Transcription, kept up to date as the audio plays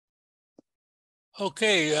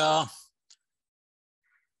Okay, we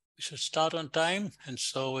should start on time, and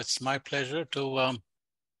so it's my pleasure to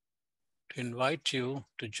invite you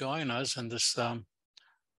to join us in this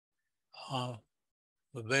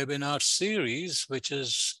webinar series, which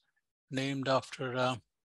is named after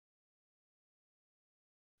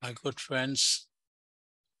my good friends,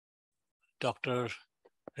 Dr.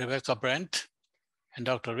 Rebecca Brent and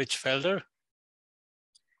Dr. Rich Felder.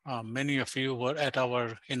 Many of you were at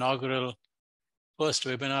our inaugural first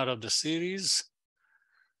webinar of the series,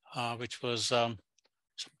 which was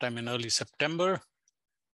sometime in early September.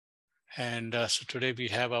 And so today we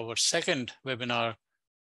have our second webinar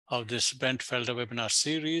of this Brent Felder webinar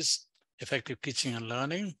series, Effective Teaching and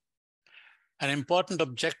Learning. An important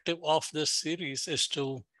objective of this series is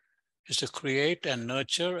to create and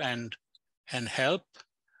nurture and help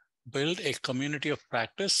build a community of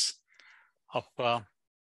practice of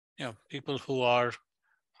people who are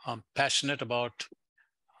passionate about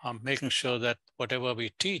making sure that whatever we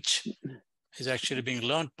teach is actually being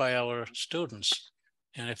learned by our students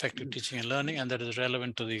in effective teaching and learning, and that is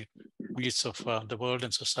relevant to the needs of the world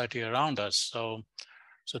and society around us. So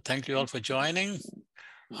thank you all for joining.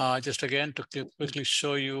 Just again to quickly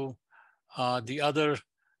show you the other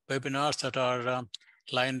webinars that are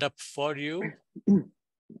lined up for you.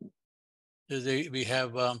 We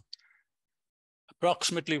have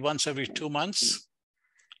approximately once every 2 months,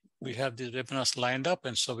 we have these webinars lined up.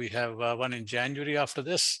 And so we have one in January after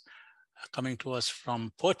this, coming to us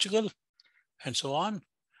from Portugal, and so on.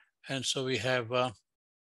 And so we have all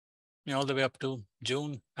the way up to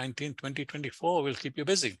June 19, 2024. We'll keep you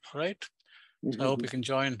busy, all right? So I hope you can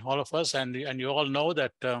join all of us. And you all know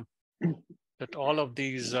that that all of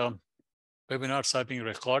these webinars are being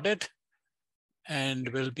recorded and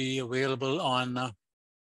will be available on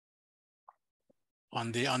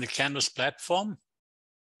the Canvas platform.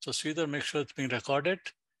 So Sridhar, make sure it's being recorded.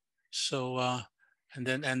 So and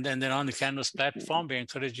then on the Canvas platform, we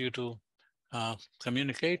encourage you to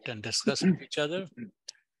communicate and discuss with each other.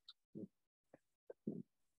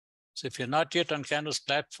 So if you're not yet on Canvas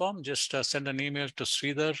platform, just send an email to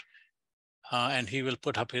Sridhar, and he will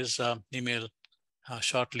put up his email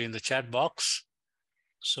shortly in the chat box.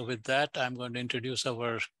 So with that, I'm going to introduce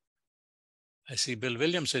I see Bill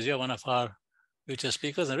Williams is here, one of our future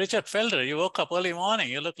speakers. And Richard Felder, you woke up early morning.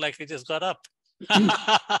 You look like you just got up.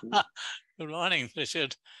 Good morning,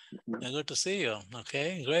 Richard. Good to see you.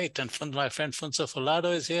 Okay, great. And my friend Funso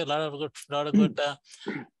Folado is here. A lot of good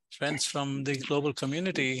friends from the global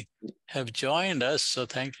community have joined us. So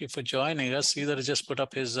thank you for joining us. Either just put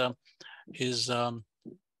up his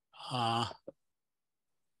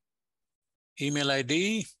email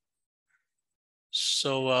ID.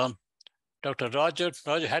 So Dr. Roger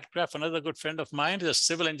Hadgraft, another good friend of mine, is a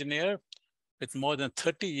civil engineer with more than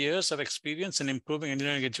 30 years of experience in improving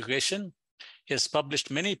engineering education. He has published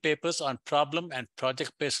many papers on problem and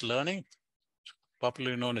project-based learning,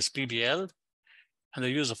 popularly known as PBL, and the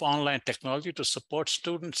use of online technology to support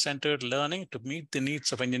student-centered learning to meet the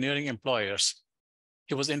needs of engineering employers.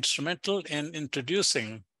 He was instrumental in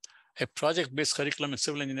introducing a project-based curriculum in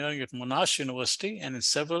civil engineering at Monash University and in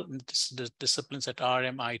several disciplines at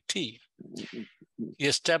RMIT. He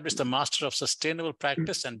established the Master of Sustainable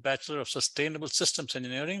Practice and Bachelor of Sustainable Systems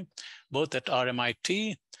Engineering, both at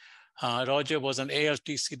RMIT. Roger was an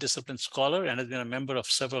ALTC Discipline Scholar and has been a member of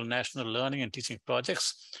several national learning and teaching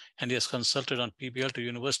projects, and he has consulted on PBL to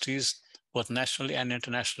universities, both nationally and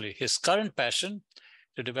internationally. His current passion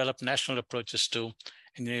to develop national approaches to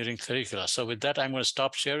engineering curricula. So with that, I'm going to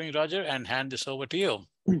stop sharing, Roger, and hand this over to you.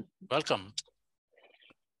 Welcome.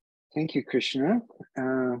 Thank you, Krishna.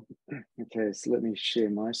 Okay, so let me share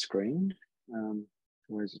my screen.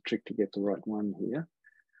 Always a trick to get the right one here.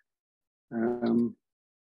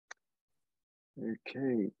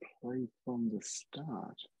 Okay, play from the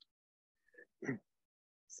start.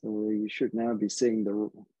 So you should now be seeing the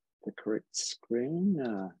correct screen.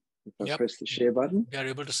 If I press the share button. You're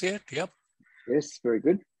able to see it, yep. Yes, very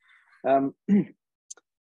good.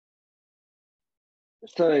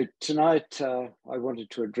 So tonight I wanted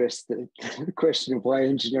to address the question of why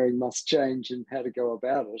engineering must change and how to go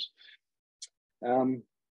about it.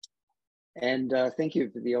 Thank you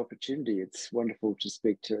for the opportunity. It's wonderful to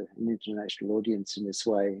speak to an international audience in this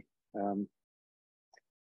way.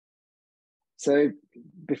 So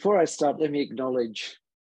before I start, let me acknowledge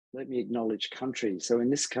country. So in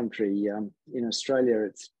this country, in Australia,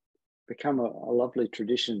 it's become a lovely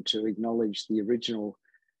tradition to acknowledge the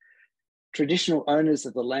traditional owners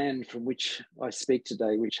of the land from which I speak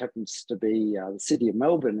today, which happens to be the city of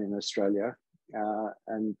Melbourne in Australia,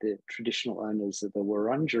 and the traditional owners of the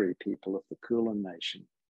Wurundjeri people of the Kulin Nation.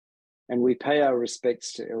 and we pay our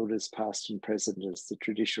respects to elders past and present as the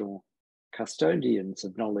traditional custodians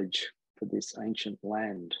of knowledge for this ancient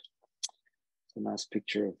land. It's a nice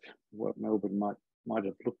picture of what Melbourne might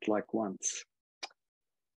have looked like once.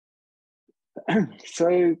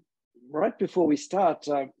 So right before we start,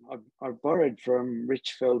 I borrowed from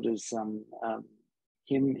Rich Felder's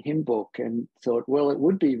hymn book and thought, well, it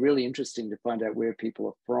would be really interesting to find out where people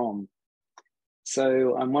are from.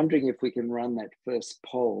 So I'm wondering if we can run that first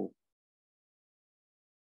poll.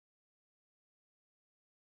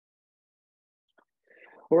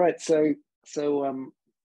 All right, so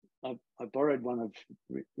I borrowed one of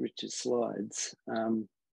Rich's slides,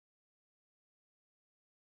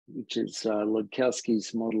 which is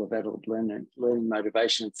Ludkowski's model of adult learning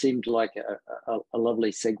motivation. It seemed like a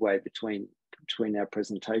lovely segue between our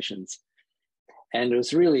presentations. And it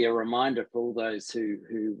was really a reminder for all those who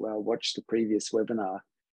watched the previous webinar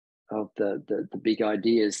of the big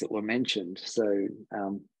ideas that were mentioned. So,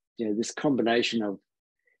 you know, this combination of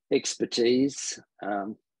expertise,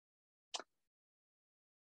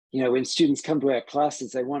 you know, when students come to our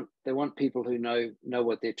classes, they want people who know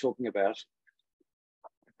what they're talking about.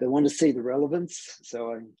 They want to see the relevance.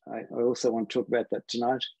 So I also want to talk about that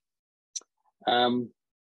tonight.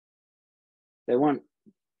 They want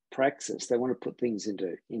praxis. They want to put things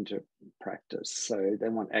into practice. So they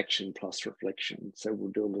want action plus reflection. So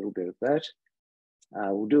we'll do a little bit of that.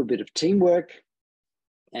 We'll do a bit of teamwork,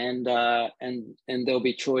 and there'll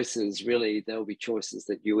be choices. Really, there'll be choices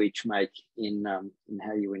that you each make in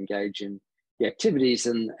how you engage in the activities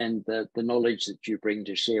and the knowledge that you bring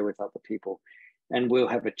to share with other people. And we'll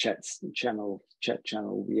have a chat channel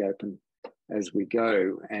will be open as we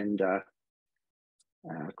go. And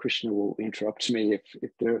Krishna will interrupt me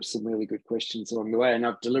if there are some really good questions along the way. And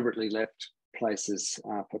I've deliberately left places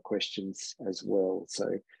for questions as well.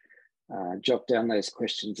 So jot down those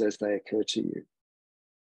questions as they occur to you.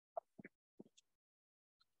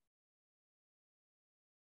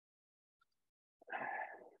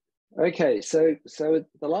 Okay, so the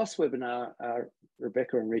last webinar,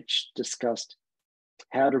 Rebecca and Rich discussed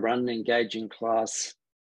how to run an engaging class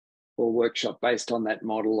or workshop based on that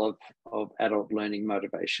model of adult learning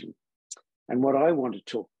motivation. And what I want to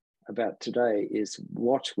talk about today is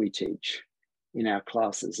what we teach in our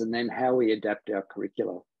classes and then how we adapt our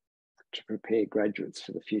curricula to prepare graduates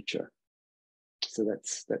for the future. So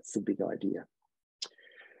that's the big idea.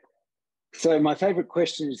 So my favorite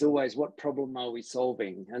question is always, what problem are we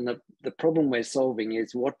solving? And the problem we're solving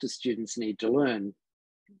is, what do students need to learn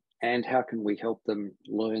and how can we help them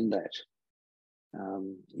learn that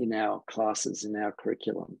in our classes, in our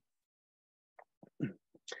curriculum?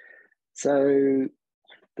 So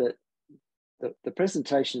the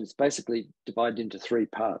presentation is basically divided into three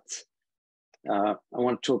parts. I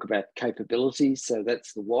want to talk about capabilities. So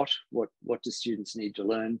that's the what do students need to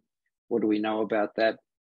learn? What do we know about that?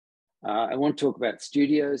 I want to talk about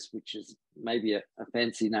studios, which is maybe a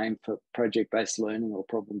fancy name for project-based learning or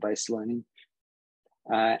problem-based learning,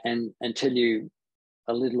 and tell you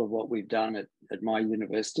a little of what we've done at my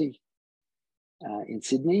university in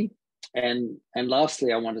Sydney. And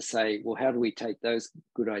lastly, I want to say, well, how do we take those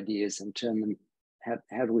good ideas and turn them,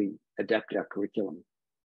 how do we adapt our curriculum?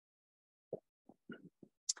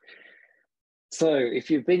 So if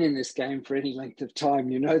you've been in this game for any length of time,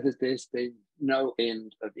 you know that there's been no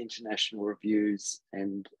end of international reviews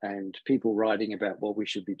and people writing about what we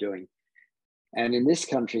should be doing. And in this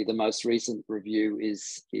country, the most recent review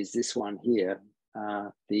is this one here,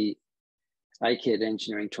 the ACED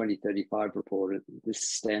Engineering 2035 report. This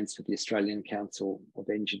stands for the Australian Council of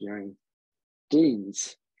Engineering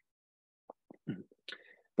Deans.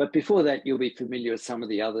 But before that, you'll be familiar with some of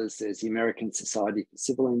the others. There's the American Society for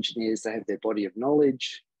Civil Engineers. They have their body of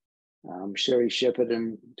knowledge. Sherry Shepherd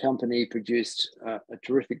and company produced a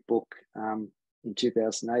terrific book in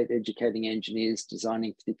 2008, Educating Engineers,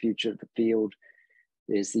 Designing for the Future of the Field.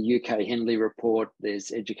 There's the UK Henley Report.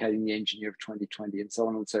 There's Educating the Engineer of 2020, and so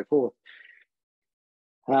on and so forth.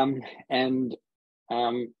 And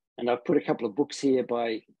I've put a couple of books here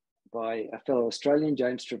by a fellow Australian,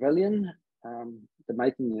 James Trevelyan, The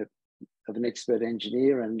Making of an Expert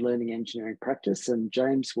Engineer and Learning Engineering Practice. And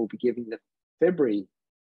James will be giving the February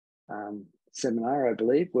seminar, I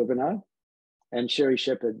believe, webinar. And Sherry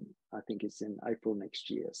Shepherd, I think, is in April next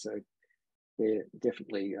year. So they're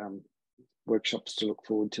definitely workshops to look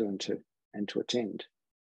forward to and to attend.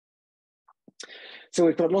 So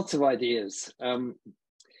we've got lots of ideas.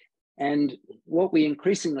 And what we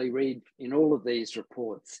increasingly read in all of these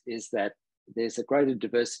reports is that there's a greater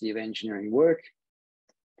diversity of engineering work.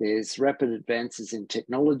 There's rapid advances in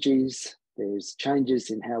technologies. There's changes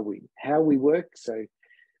in how we work. So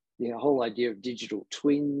the whole idea of digital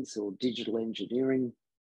twins or digital engineering.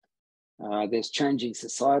 There's changing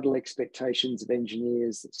societal expectations of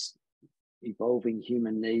engineers, there's evolving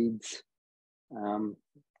human needs, and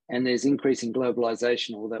there's increasing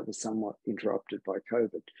globalization, although that was somewhat interrupted by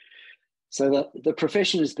COVID. So the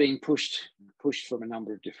profession is being pushed from a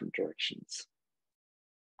number of different directions.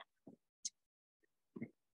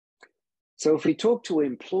 So if we talk to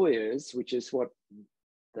employers, which is what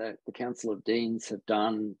the Council of Deans have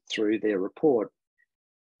done through their report,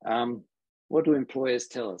 what do employers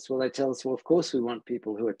tell us? Well, they tell us, well, of course, we want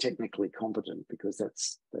people who are technically competent because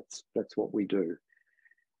that's what we do.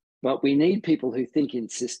 But we need people who think in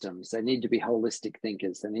systems. They need to be holistic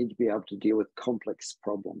thinkers. They need to be able to deal with complex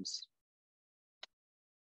problems.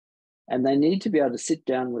 And they need to be able to sit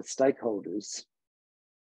down with stakeholders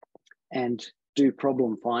and do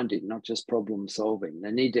problem finding, not just problem solving.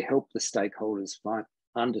 They need to help the stakeholders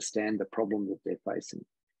understand the problem that they're facing.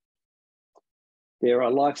 There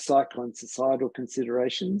are life cycle and societal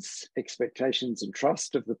considerations, expectations and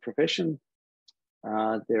trust of the profession.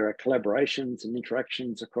 There are collaborations and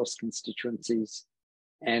interactions across constituencies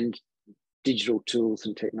and digital tools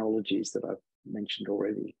and technologies that I've mentioned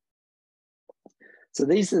already. So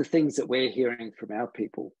these are the things that we're hearing from our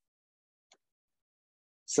people.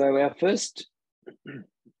 So our first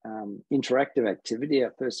interactive activity,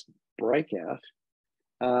 our first breakout,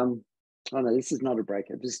 oh no, this is not a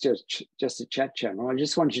breakout, this is just a chat channel. I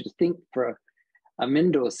just want you to think for a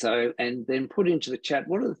minute or so and then put into the chat,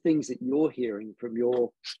 what are the things that you're hearing from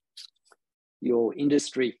your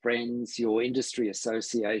industry friends, your industry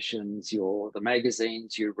associations, the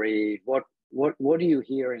magazines you read? What are you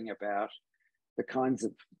hearing about the kinds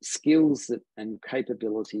of skills and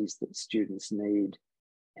capabilities that students need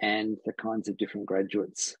and the kinds of different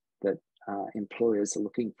graduates that employers are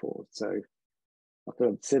looking for? So I thought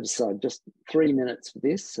I'd set aside just 3 minutes for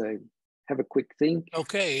this. So have a quick think.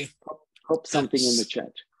 Okay. Pop something in the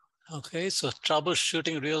chat. Okay, so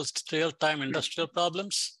troubleshooting real-time industrial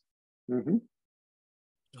problems. Mm-hmm.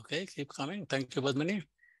 Okay, keep coming. Thank you, Padmini.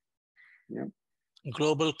 Yeah.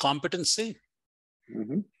 Global competency.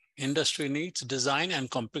 Mm-hmm. Industry needs, design and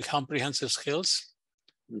comprehensive skills.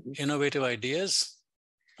 Mm-hmm. Innovative ideas.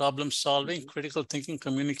 Problem solving, mm-hmm. Critical thinking,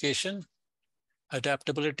 communication.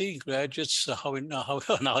 Adaptability, graduates,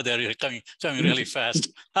 now they're coming really fast.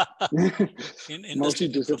 In industry,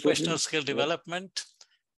 professional skill development,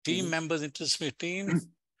 team mm-hmm. members, interdisciplinary team,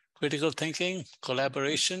 critical thinking,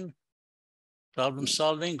 collaboration, problem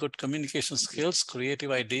solving, good communication skills,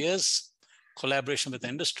 creative ideas, collaboration with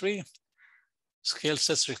industry, skill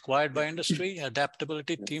sets required by industry,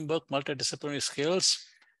 adaptability, teamwork, multidisciplinary skills,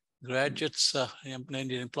 graduates,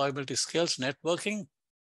 employability skills, networking,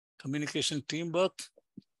 communication, teamwork,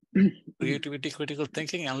 creativity, critical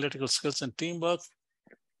thinking, analytical skills and teamwork,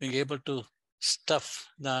 being able to do stuff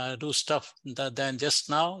than just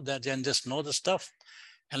know the stuff,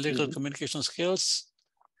 analytical mm-hmm. communication skills,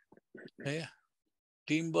 okay.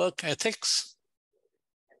 Teamwork, ethics,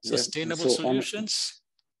 sustainable solutions,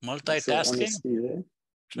 multitasking,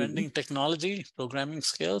 trending mm-hmm. technology, programming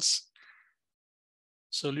skills,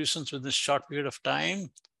 solutions within a short period of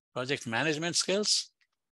time, project management skills,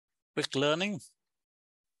 quick learning,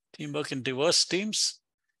 teamwork in diverse teams,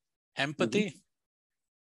 empathy,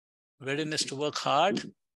 mm-hmm. readiness to work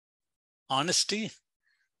hard, honesty,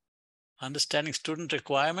 understanding student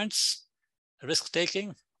requirements,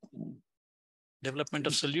 risk-taking, development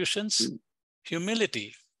of solutions,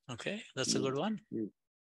 humility, okay, that's a good one.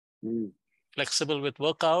 Flexible with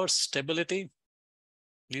work hours, stability,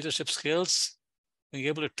 leadership skills, being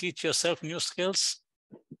able to teach yourself new skills,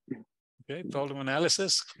 okay, problem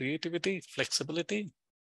analysis, creativity, flexibility,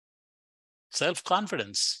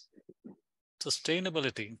 self-confidence,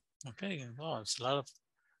 sustainability, okay, wow, it's a lot of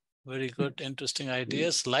very good, interesting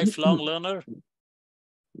ideas. Lifelong learner,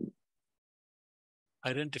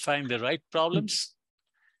 identifying the right problems,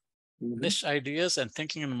 niche ideas and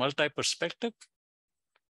thinking in multi-perspective,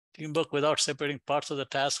 teamwork without separating parts of the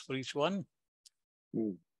task for each one,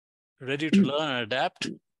 ready to learn and adapt,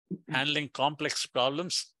 handling complex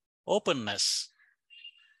problems, openness.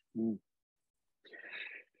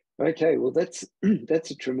 Okay, well, that's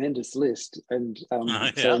a tremendous list, and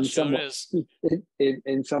so in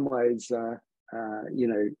some ways, you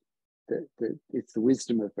know, it's the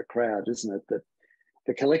wisdom of the crowd, isn't it?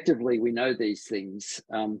 That collectively we know these things,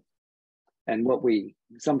 and what we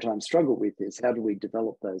sometimes struggle with is how do we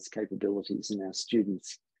develop those capabilities in our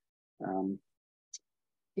students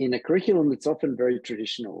in a curriculum that's often very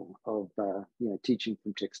traditional of you know, teaching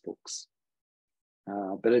from textbooks.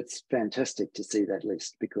 But it's fantastic to see that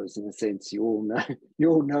list because, in a sense, you all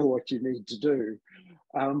know what you need to do.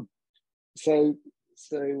 So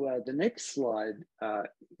the next slide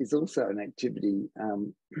is also an activity,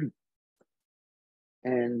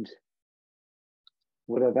 and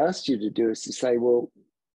what I've asked you to do is to say, well,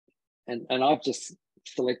 and I've just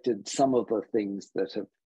selected some of the things that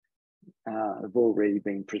have already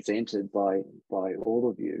been presented by all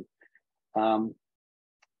of you.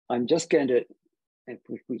 I'm just going to, if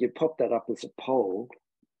we could pop that up as a poll,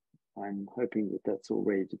 I'm hoping that that's all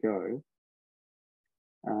ready to go.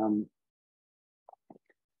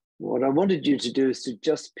 What I wanted you to do is to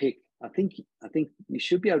just pick, I think you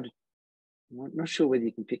should be able to, I'm not sure whether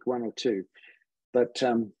you can pick one or two, but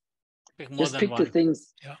just pick the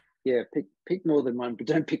things. Yeah, pick more than one, but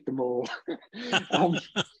don't pick them all.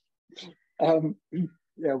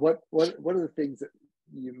 Yeah, what are the things that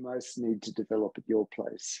you most need to develop at your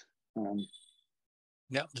place?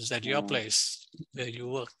 Yeah, is that your place where you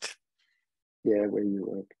work? Yeah, where you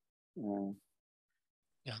work.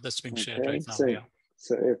 Yeah, that's being shared right now. Yeah.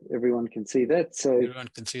 So everyone can see that. So everyone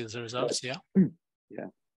can see the results. Yeah. Yeah.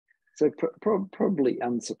 So probably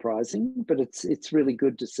unsurprising, but it's really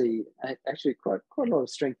good to see actually quite a lot of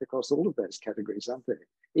strength across all of those categories, aren't there?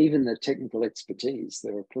 Even the technical expertise.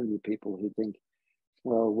 There are plenty of people who think,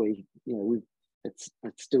 well, it's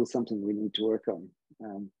still something we need to work on.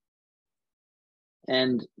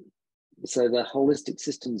 And so the holistic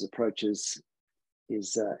systems approaches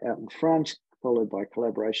is out in front, followed by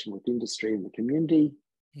collaboration with industry and the community.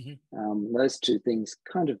 Mm-hmm. Those two things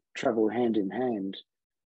kind of travel hand in hand.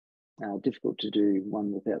 Difficult to do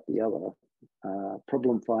one without the other.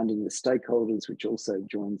 Problem finding with stakeholders, which also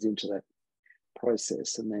joins into that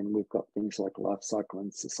process. And then we've got things like life cycle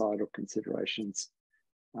and societal considerations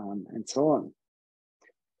and so on.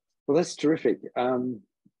 Well, that's terrific and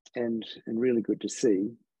really good to see.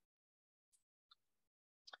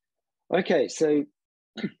 Okay, so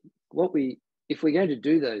if we're going to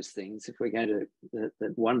do those things, if we're going to,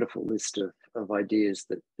 that wonderful list of ideas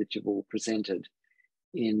that you've all presented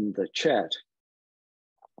in the chat,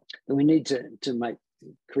 then we need to make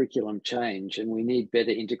curriculum change, and we need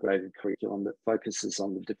better integrated curriculum that focuses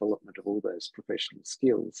on the development of all those professional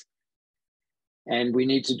skills. And we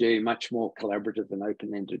need to do much more collaborative and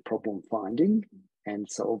open-ended problem finding and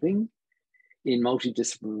solving in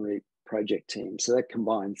multidisciplinary project teams. So that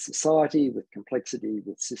combines society with complexity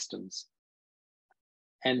with systems.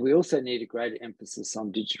 And we also need a greater emphasis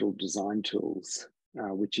on digital design tools,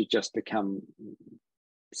 which have just become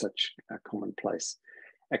such a commonplace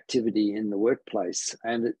activity in the workplace.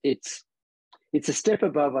 And it's a step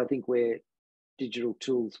above, I think, where digital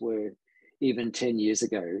tools were even 10 years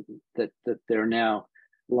ago, that there are now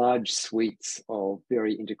large suites of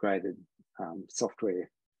very integrated software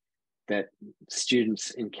that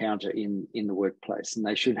students encounter in the workplace, and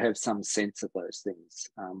they should have some sense of those things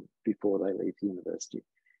before they leave the university.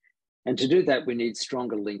 And to do that, we need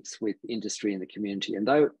stronger links with industry and the community. And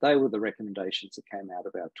they were the recommendations that came out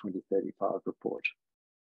of our 2035 report.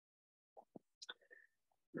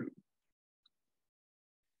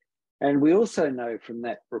 And we also know from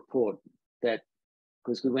that report that,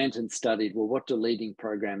 because we went and studied, well, what do leading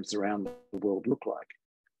programs around the world look like?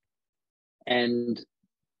 And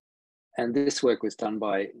this work was done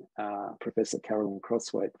by Professor Carolyn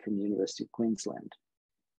Crosswaite from the University of Queensland.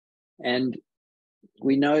 And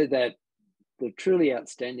we know that the truly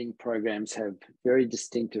outstanding programs have very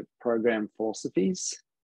distinctive program philosophies.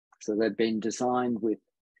 So they've been designed with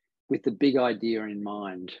the big idea in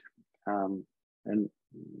mind. And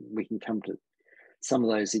we can come to some of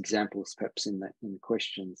those examples perhaps in the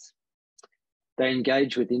questions. They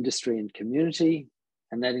engage with industry and community,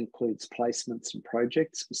 and that includes placements and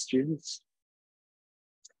projects for students.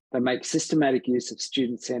 They make systematic use of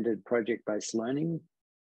student-centered project-based learning,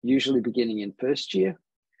 usually beginning in first year.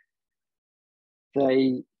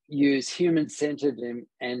 They use human-centered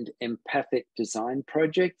and empathic design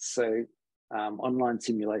projects, so online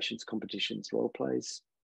simulations, competitions, role plays.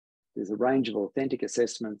 There's a range of authentic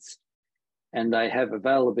assessments, and they have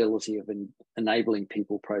availability of enabling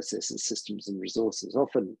people, processes, systems, and resources,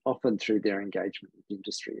 often through their engagement with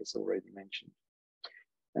industry, as already mentioned.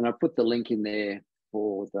 And I put the link in there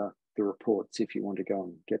for the reports if you want to go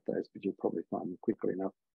and get those, but you'll probably find them quickly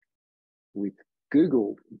enough with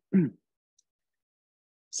Google.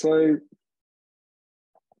 So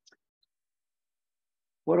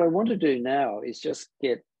what I want to do now is just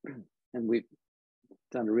get, and we've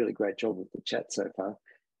done a really great job with the chat so far,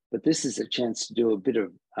 but this is a chance to do a bit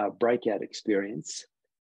of breakout experience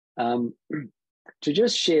to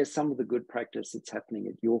just share some of the good practice that's happening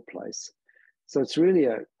at your place. So it's really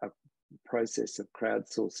a process of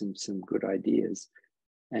crowdsourcing some good ideas.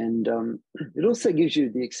 And it also gives you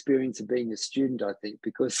the experience of being a student, I think,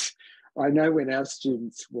 because I know when our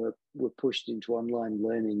students were pushed into online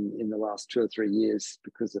learning in the last 2 or 3 years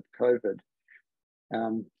because of COVID,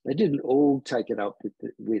 they didn't all take it up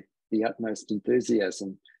with the utmost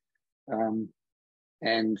enthusiasm.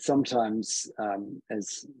 And sometimes,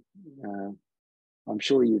 as I'm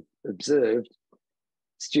sure you've observed,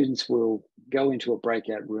 students will go into a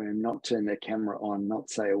breakout room, not turn their camera on, not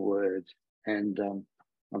say a word. And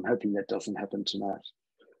I'm hoping that doesn't happen tonight.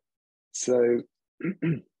 So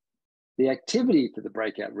the activity for the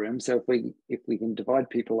breakout room, so if we can divide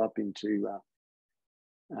people up into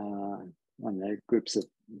I don't know, groups of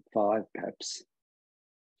 5 perhaps,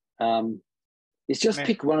 is just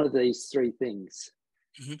pick one of these 3 things.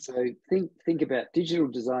 Mm-hmm. So think about digital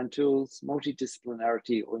design tools,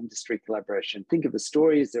 multidisciplinarity, or industry collaboration. Think of a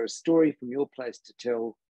story. Is there a story from your place to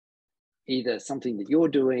tell, either something that you're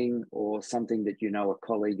doing or something that you know a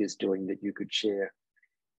colleague is doing that you could share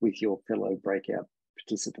with your fellow breakout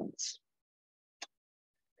participants?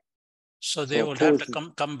 So they will have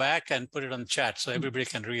to come back and put it on chat so everybody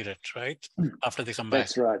can read it, right? After they come back.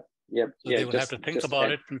 That's right. Yep. So they will have to think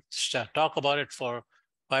about it and talk about it for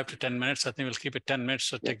 5 to 10 minutes. I think we'll keep it 10 minutes,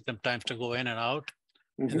 so take them time to go in and out.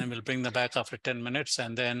 Mm-hmm. And then we'll bring them back after 10 minutes.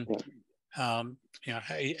 And then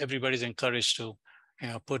everybody's encouraged to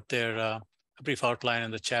put their brief outline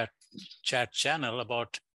in the chat channel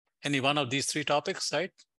about any one of these 3 topics,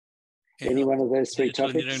 right? Any one of those 3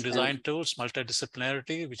 topics. Engineering design tools,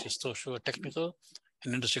 multidisciplinarity, which is socio-technical,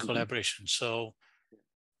 and industry collaboration. So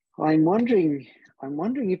I'm wondering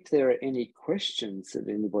if there are any questions that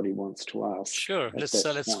anybody wants to ask. Sure. Let's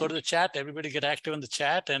go to the chat. Everybody get active in the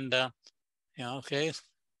chat. And okay.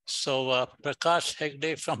 So Prakash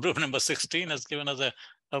Hegde from room number 16 has given us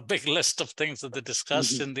a big list of things that they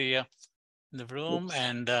discussed in the room. Oops.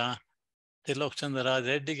 And Tilok Chandra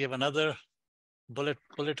Reddy gave another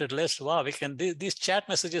bulleted list. Wow, these chat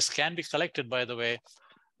messages can be collected, by the way.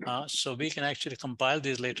 So we can actually compile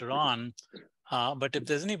these later on. But if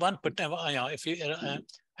there's any one,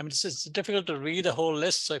 it's difficult to read a whole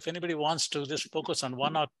list. So if anybody wants to just focus on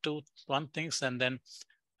one things and then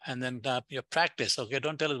your practice. Okay,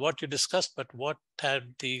 don't tell us what you discussed, but what were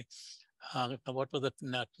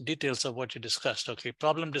the details of what you discussed? Okay,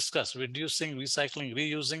 problem discussed: reducing, recycling,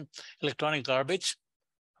 reusing electronic garbage.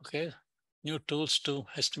 Okay, new tools to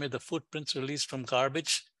estimate the footprints released from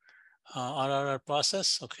garbage, RRR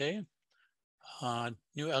process. Okay.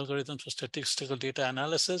 New algorithms for statistical data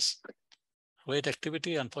analysis, weight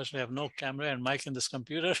activity. Unfortunately, I have no camera and mic in this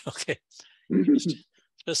computer. Okay,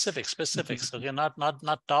 specifics. Okay,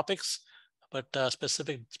 not topics, but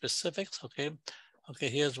specifics. Okay,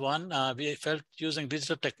 here's one. We felt using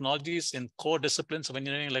digital technologies in core disciplines of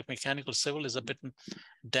engineering, like mechanical civil, is a bit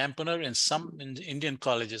dampener in some Indian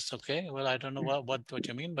colleges. Okay, well, I don't know what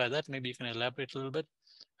you mean by that. Maybe you can elaborate a little bit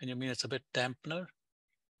when you mean it's a bit dampener.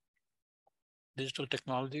 Digital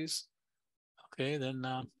technologies. Okay, then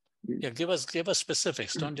give us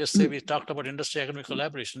specifics. Don't just say we talked about industry academic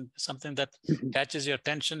collaboration. Something that catches your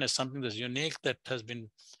attention as something that's unique that has been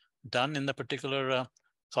done in the particular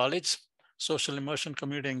college. Social immersion,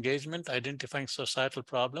 community engagement, identifying societal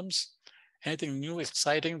problems. Anything new,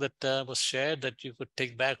 exciting that was shared that you could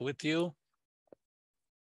take back with you.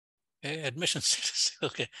 Okay, admission status.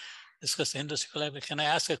 Okay. Discuss industry collaboration. Can I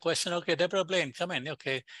ask a question? Okay, Deborah Blaine, come in.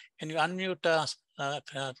 Okay, can you unmute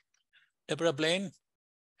Deborah Blaine?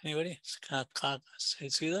 Anybody?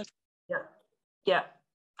 See that? Yeah.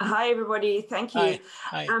 Hi, everybody. Thank you.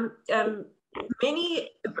 Hi.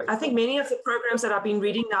 I think many of the programs that I've been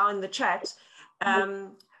reading now in the chat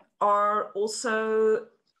are also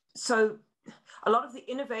a lot of the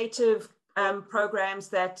innovative programs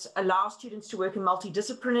that allow students to work in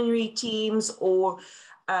multidisciplinary teams or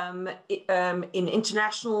in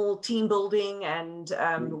international team building and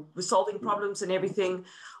solving problems and everything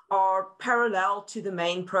are parallel to the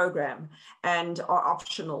main program and are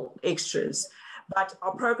optional extras. But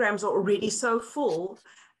our programs are already so full,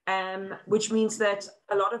 which means that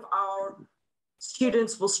a lot of our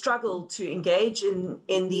students will struggle to engage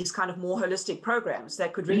in these kind of more holistic programs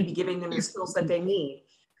that could really be giving them the skills that they need.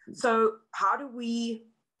 So how do we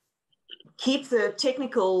keep the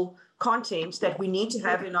technical content that we need to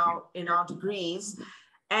have in our degrees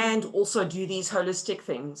and also do these holistic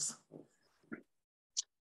things?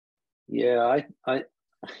 Yeah, I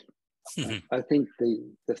think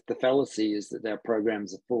the fallacy is that our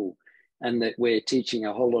programs are full and that we're teaching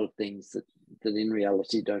a whole lot of things that in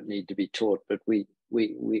reality don't need to be taught, but we're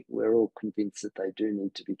all convinced that they do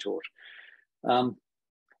need to be taught.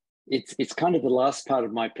 it's kind of the last part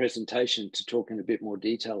of my presentation to talk in a bit more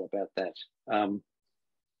detail about that.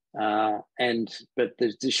 But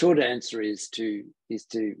the shorter answer is to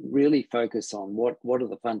really focus on what are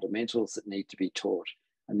the fundamentals that need to be taught,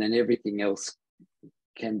 and then everything else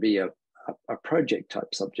can be a project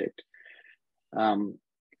type subject.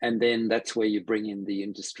 And then that's where you bring in the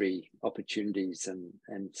industry opportunities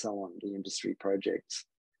and so on, the industry projects.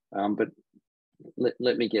 But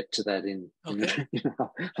let me get to that in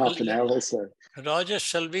half an hour or so. Roger,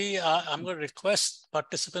 shall we, I'm going to request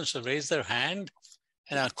participants to raise their hand,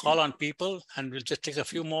 and I'll call on people, and we'll just take a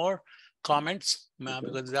few more comments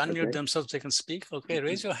because they unmute themselves, they can speak. Okay,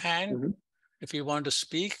 raise your hand if you want to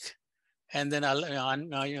speak, and then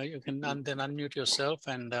you can then unmute yourself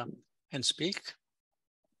and speak.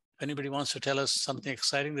 If anybody wants to tell us something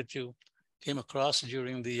exciting that you came across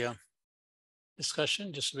during the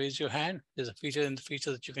discussion, just raise your hand. There's a feature in the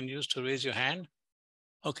feature that you can use to raise your hand.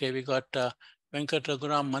 Okay, we got Venkat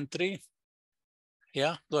Raghuram Mantri.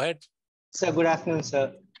 Yeah, go ahead. Sir, good afternoon,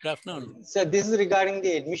 sir. Good afternoon. Sir, this is regarding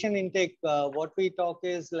the admission intake. What we talk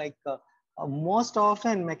is like most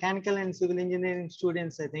often mechanical and civil engineering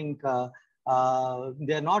students, I think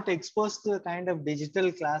they're not exposed to the kind of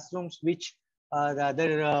digital classrooms which the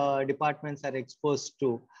other departments are exposed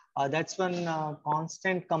to. That's one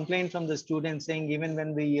constant complaint from the students, saying even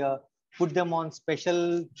when we put them on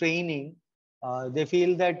special training, they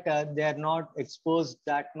feel that they are not exposed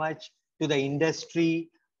that much to the industry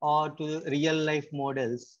or to real life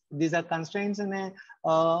models. These are constraints in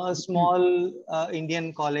a small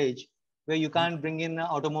Indian college where you can't bring in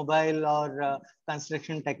automobile or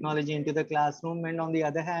construction technology into the classroom. And on the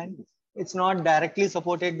other hand, it's not directly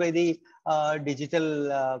supported by the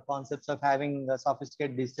digital concepts of having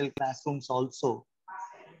sophisticated digital classrooms also.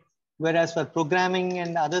 Whereas for programming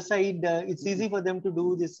and other side, it's easy for them to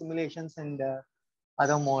do these simulations and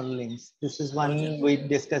other modelings. This is one we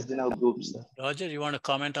discussed in our groups. Roger, you want to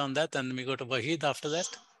comment on that? And we go to Wahid after that.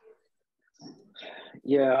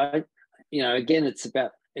 Yeah, again, it's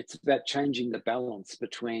about changing the balance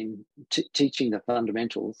between teaching the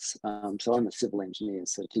fundamentals. So I'm a civil engineer,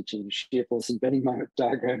 so teaching shear force and bending moment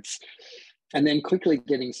diagrams, and then quickly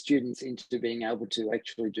getting students into being able to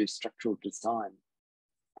actually do structural design.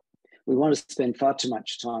 We want to spend far too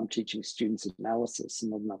much time teaching students analysis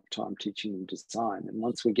and not enough time teaching them design. And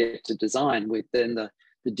once we get to design, then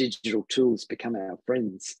the digital tools become our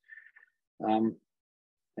friends.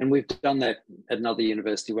 And we've done that at another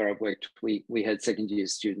university where I've worked. We had second-year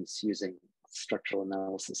students using structural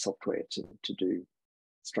analysis software to do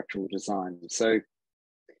structural design. So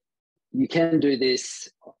you can do this.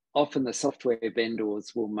 Often the software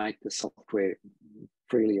vendors will make the software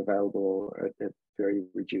freely available at very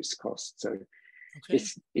reduced cost. So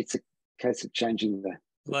it's a case of changing the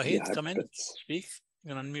Wahid, come in, speak.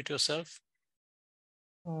 You can unmute yourself.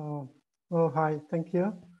 Hi, thank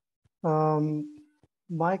you.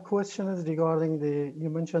 My question is regarding you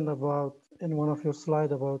mentioned about in one of your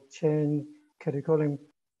slides about curriculum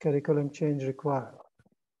change required.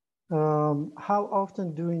 How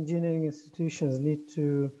often do engineering institutions need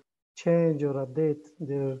to change or update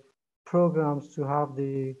their programs to have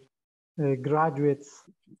the graduates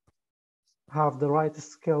have the right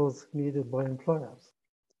skills needed by employers?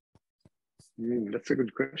 That's a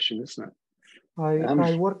good question, isn't it?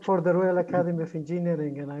 I work for the Royal Academy of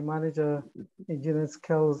Engineering, and I manage engineering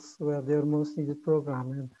skills where they're most needed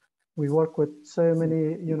program. And we work with so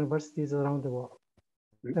many universities around the world.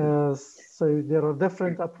 So there are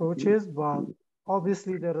different approaches, but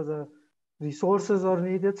obviously there is resources are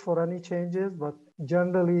needed for any changes, but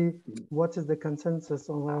generally, what is the consensus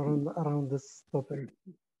around this topic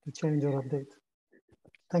to change or update?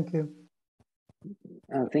 Thank you.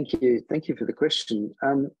 Thank you for the question.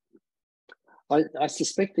 I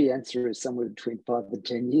suspect the answer is somewhere between 5 and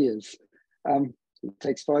 10 years. It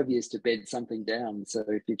takes 5 years to bed something down. So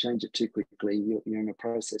if you change it too quickly, you're in a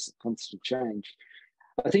process of constant change.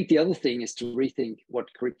 I think the other thing is to rethink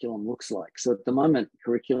what curriculum looks like. So at the moment,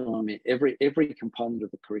 curriculum, every component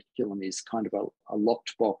of the curriculum is kind of a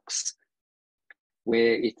locked box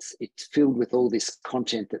where it's filled with all this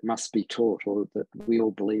content that must be taught or that we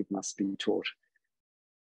all believe must be taught.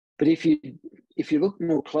 But if you look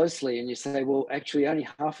more closely and you say, well, actually only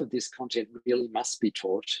half of this content really must be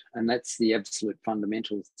taught, and that's the absolute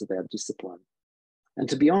fundamentals of our discipline. And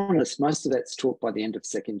to be honest, most of that's taught by the end of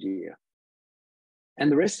second year.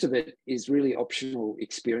 And the rest of it is really optional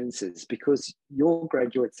experiences because your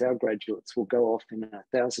graduates, our graduates, will go off in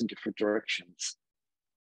 1,000 different directions.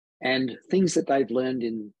 And things that they've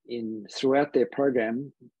learned throughout their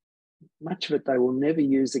program, much of it they will never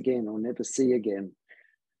use again or never see again.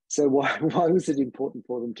 So why was it important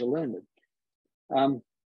for them to learn it?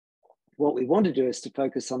 What we want to do is to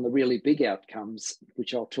focus on the really big outcomes,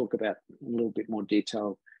 which I'll talk about in a little bit more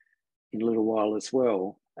detail in a little while as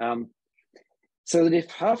well. So that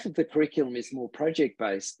if half of the curriculum is more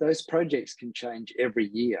project-based, those projects can change every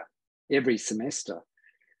year, every semester.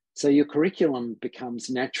 So your curriculum becomes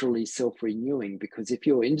naturally self-renewing, because if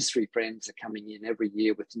your industry friends are coming in every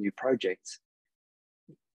year with new projects,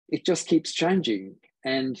 it just keeps changing.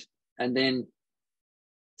 And then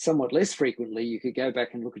somewhat less frequently, you could go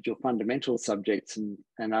back and look at your fundamental subjects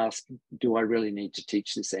and ask, do I really need to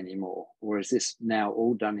teach this anymore? Or is this now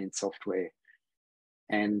all done in software?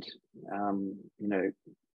 And, you know,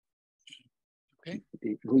 okay,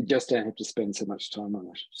 we just don't have to spend so much time on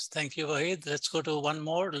it. Thank you, Wahid. Let's go to one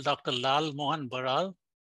more, Dr. Lal Mohan Baral.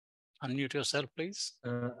 Unmute yourself, please.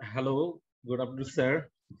 Hello, good afternoon, sir.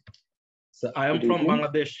 So I am Good from evening.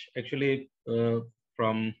 Bangladesh, actually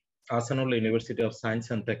from Ahsanullah University of Science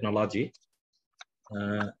and Technology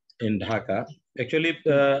in Dhaka. Actually,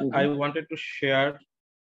 I wanted to share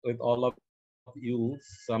with all of you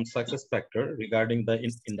some success factor regarding the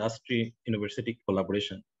industry-university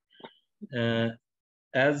collaboration.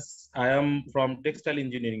 As I am from textile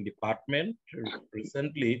engineering department,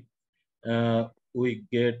 recently we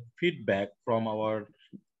get feedback from our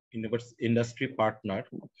industry partner,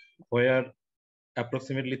 where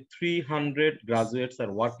approximately 300 graduates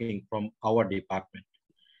are working from our department.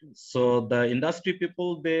 So the industry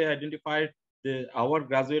people, they identified our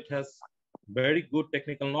graduate has very good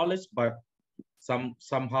technical knowledge, but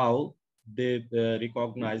somehow they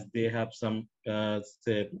recognize they have some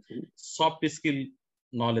say soft skill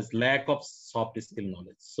knowledge, lack of soft skill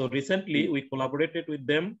knowledge. So recently we collaborated with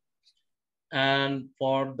them, and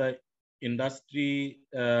for the industry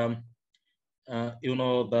you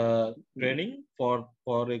know, the training for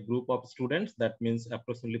a group of students, that means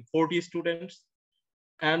approximately 40 students,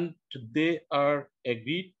 and they are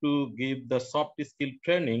agreed to give the soft skill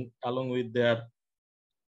training along with their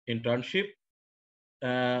internship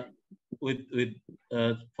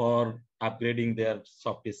for upgrading their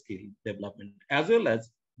soft skill development, as well as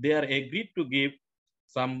they are agreed to give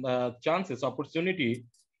some opportunity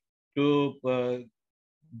to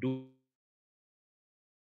do.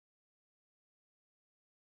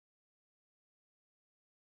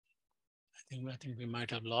 I think we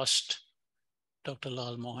might have lost Dr.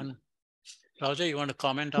 Lal Mohan. Raja, you want to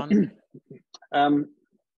comment on? That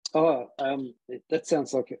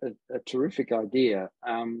sounds like a terrific idea.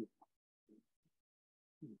 And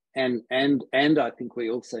I think we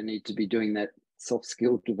also need to be doing that soft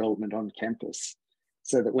skill development on campus,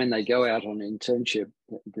 so that when they go out on internship,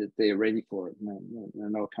 that they're ready for it.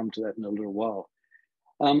 And I'll come to that in a little while.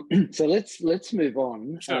 So let's move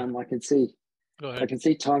on. Sure. I can see. Go ahead. I can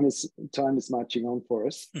see time is marching on for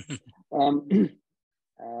us.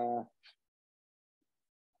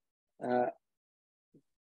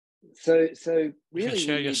 So really,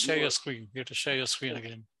 you can share your screen. You have to share your screen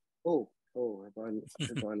again. Oh, have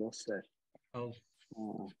I lost that? Oh.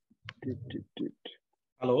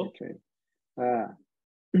 Hello. Okay.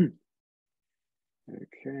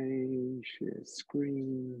 Okay. Share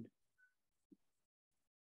screen.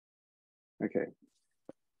 Okay.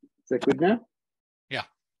 Is that good now? Yeah.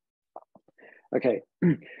 Okay.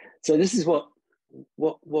 So this is what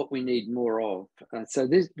we need more of. So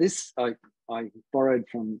this I borrowed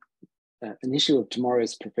from an issue of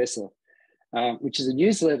Tomorrow's Professor, which is a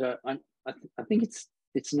newsletter. I think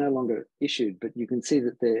it's no longer issued, but you can see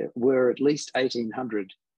that there were at least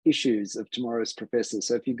 1,800 issues of Tomorrow's Professor.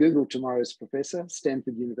 So if you Google Tomorrow's Professor,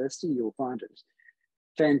 Stanford University, you'll find it.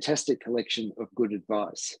 Fantastic collection of good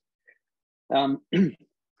advice.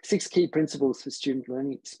 6 key principles for student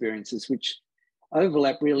learning experiences, which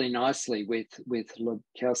overlap really nicely with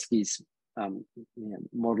Lobkowski's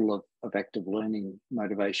model of active learning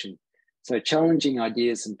motivation. So challenging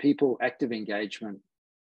ideas and people, active engagement,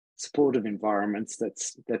 supportive environments,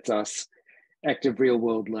 that's us. Active real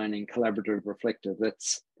world learning, collaborative, reflective,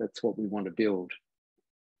 that's what we want to build.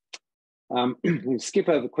 We'll skip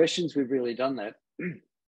over questions, we've really done that.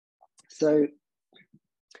 So I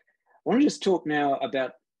want to just talk now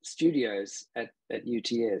about studios at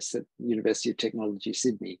UTS, at University of Technology,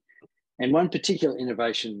 Sydney. And one particular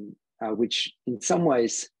innovation which in some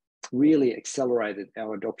ways really accelerated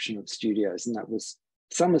our adoption of studios, and that was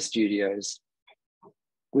summer studios,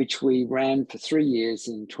 which we ran for 3 years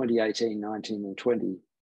in 2018, 19 and 20.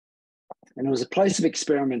 And it was a place of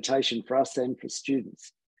experimentation for us and for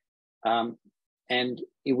students. And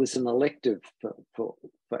it was an elective for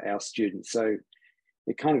our students. So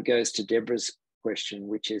it kind of goes to Deborah's question,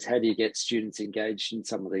 which is how do you get students engaged in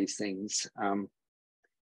some of these things?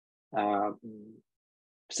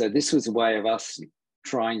 So this was a way of us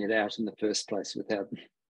trying it out in the first place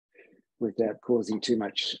without causing too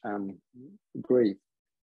much grief.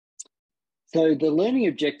 So the learning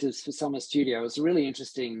objectives for Summer Studio was a really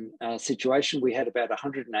interesting situation. We had about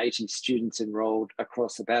 180 students enrolled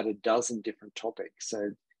across about a dozen different topics.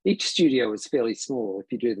 So each studio was fairly small.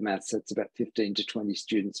 If you do the maths, that's about 15 to 20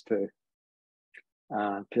 students per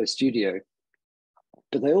studio.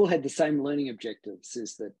 But they all had the same learning objectives,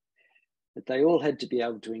 is that they all had to be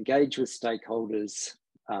able to engage with stakeholders,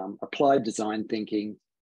 apply design thinking,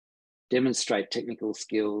 demonstrate technical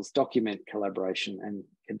skills, document collaboration, and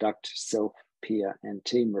conduct self, peer, and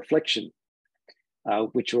team reflection,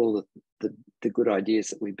 which are all the good ideas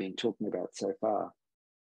that we've been talking about so far.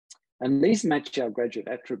 And these match our graduate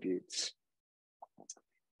attributes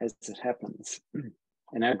as it happens.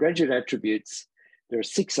 And our graduate attributes, there are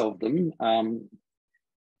 6 of them.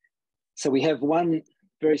 So we have one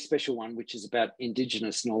very special one, which is about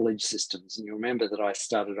Indigenous knowledge systems. And you remember that I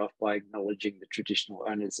started off by acknowledging the traditional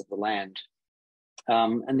owners of the land.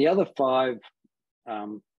 And the other 5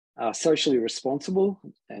 are socially responsible,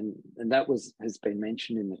 and that has been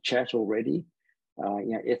mentioned in the chat already,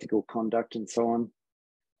 ethical conduct and so on.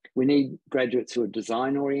 We need graduates who are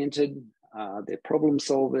design oriented, they're problem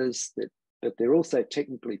solvers, but they're also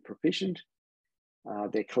technically proficient,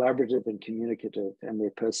 they're collaborative and communicative, and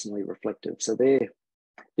they're personally reflective. So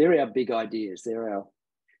they're our big ideas.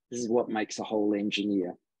 This is what makes a whole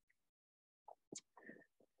engineer.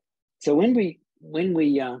 So when we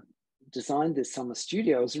designed this summer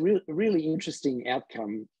studio, it was a really interesting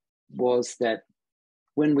outcome was that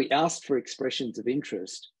when we asked for expressions of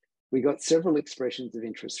interest, we got several expressions of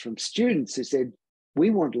interest from students who said, we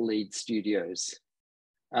want to lead studios,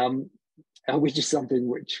 which is something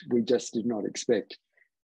which we just did not expect.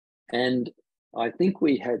 And I think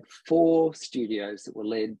we had 4 studios that were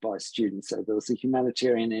led by students. So there was a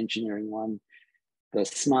humanitarian engineering one, the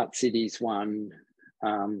smart cities one,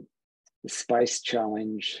 the space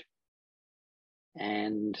challenge,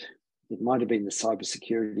 and it might have been the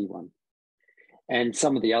cybersecurity one. And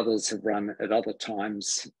some of the others have run at other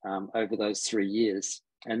times over those 3 years.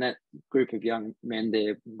 And that group of young men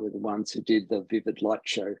there were the ones who did the Vivid Light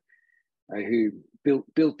Show, who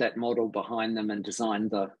built that model behind them and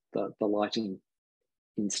designed the lighting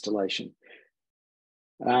installation.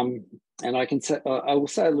 And I will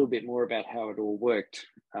say a little bit more about how it all worked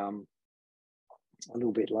a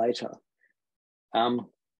little bit later.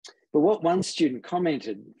 But what one student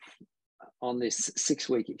commented on this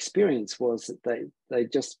 6-week experience was that they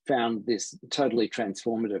just found this totally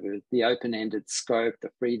transformative, the open-ended scope, the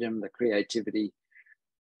freedom, the creativity.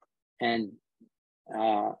 And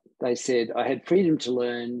they said, I had freedom to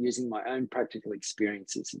learn using my own practical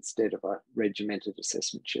experiences instead of a regimented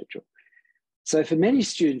assessment schedule. So for many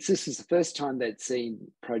students, this is the first time they'd seen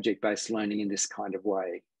project-based learning in this kind of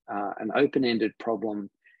way, an open-ended problem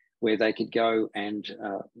where they could go and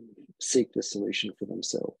seek the solution for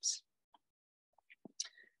themselves.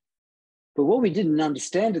 But what we didn't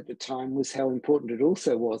understand at the time was how important it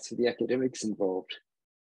also was for the academics involved.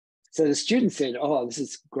 So the students said, oh, this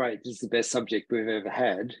is great. This is the best subject we've ever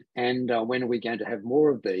had. And when are we going to have more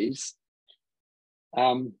of these?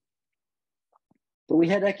 But we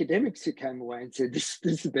had academics who came away and said, this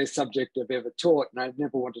is the best subject I've ever taught, and I'd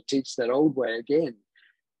never want to teach that old way again.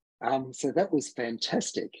 So that was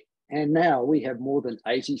fantastic. And now we have more than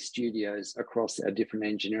 80 studios across our different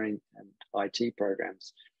engineering and IT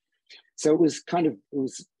programs. So it was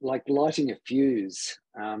like lighting a fuse,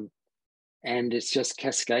 and it's just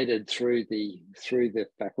cascaded through the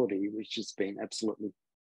faculty, which has been absolutely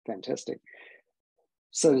fantastic.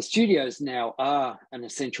 So the studios now are an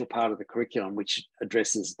essential part of the curriculum, which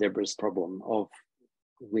addresses Deborah's problem of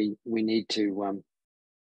we need to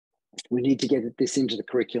get this into the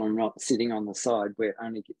curriculum, not sitting on the side where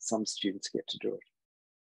only some students get to do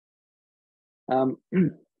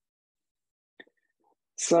it.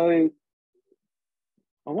 So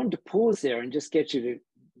I wanted to pause there and just get you to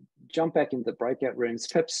jump back into the breakout rooms,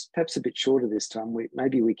 perhaps a bit shorter this time.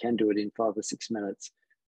 Maybe we can do it in 5 or 6 minutes,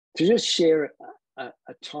 to just share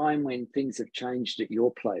a time when things have changed at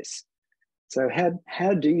your place. So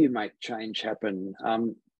how do you make change happen?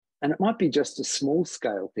 And it might be just a small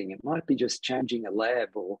scale thing. It might be just changing a lab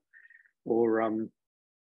or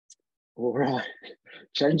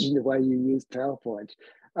changing the way you use PowerPoint.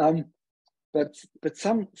 But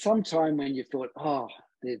some time when you thought, oh,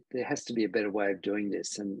 there has to be a better way of doing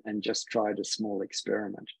this, and just tried a small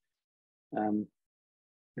experiment. Now,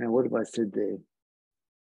 what have I said there?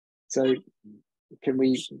 So can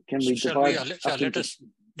we divide?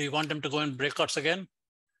 Do you want them to go in breakouts again?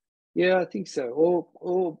 Yeah, I think so.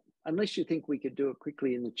 Or unless you think we could do it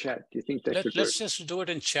quickly in the chat. Do you think that could Let's just do it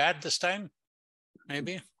in chat this time,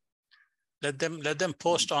 maybe. Let them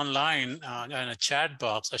post online in a chat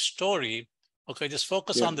box a story. Okay, just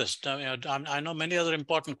focus on this. I know many other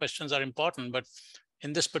important questions are important, but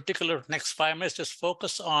in this particular next 5 minutes, just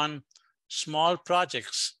focus on small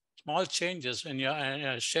projects, small changes, and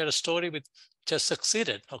share a story with just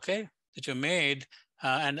succeeded, okay, that you made,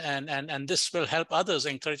 and this will help others,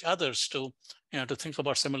 encourage others to, to think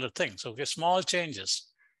about similar things. Okay, small changes.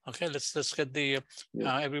 Okay, let's get the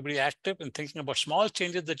everybody active in thinking about small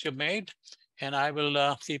changes that you made, and I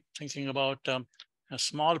will keep thinking about a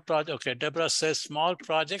small project. Okay, Deborah says small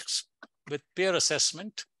projects with peer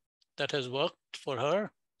assessment that has worked for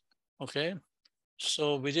her. Okay,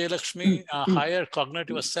 so Vijay Lakshmi, higher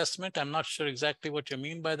cognitive assessment. I'm not sure exactly what you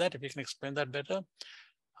mean by that. If you can explain that better.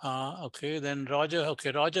 Okay, then Roger. Okay,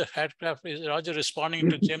 Roger Hadgraft is Roger responding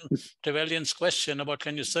to Jim Trevelyan's question about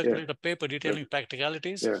can you circulate a paper detailing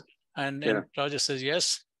practicalities? And Roger says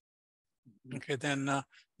yes. Okay, then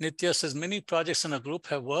Nitya says many projects in a group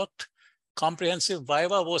have worked. Comprehensive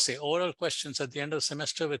viva voce, oral questions at the end of the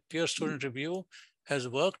semester with peer student review has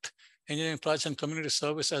worked. Engineering projects and community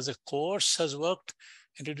service as a course has worked.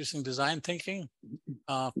 Introducing design thinking,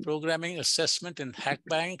 programming assessment in hack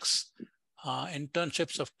banks.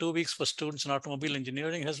 Internships of 2 weeks for students in automobile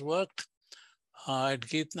engineering has worked.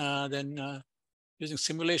 Then using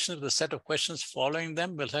simulations with a set of questions following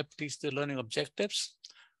them will help teach the learning objectives.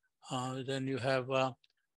 Then you have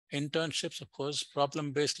internships, of course,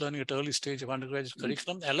 problem-based learning at early stage of undergraduate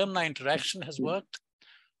curriculum. Alumni interaction has worked.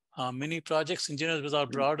 Mini projects, engineers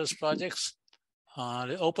without borders projects.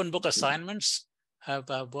 The open book assignments have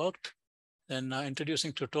worked. Then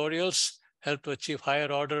introducing tutorials help to achieve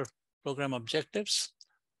higher order program objectives.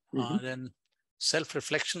 Then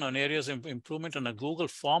self-reflection on areas of improvement on a Google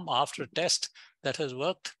form after a test that has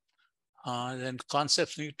worked. Then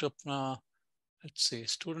concepts need to, let's see,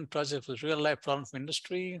 student projects with real life problem from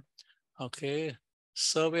industry. Okay,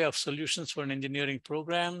 survey of solutions for an engineering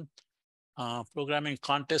program. Programming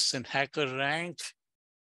contests in HackerRank.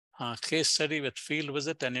 Case study with field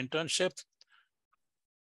visit and internship.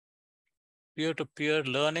 Peer-to-peer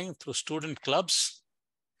learning through student clubs.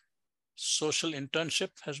 Social internship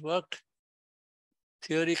has worked.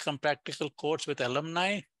 Theory come practical course with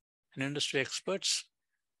alumni and industry experts.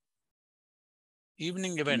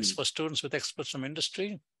 Evening events for students with experts from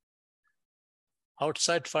industry.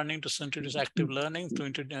 Outside funding to introduce active learning to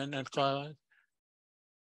introduce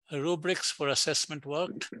rubrics for assessment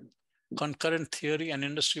worked. Concurrent theory and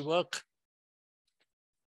industry work.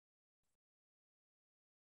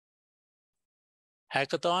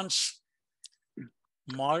 Hackathons.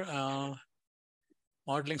 Modeling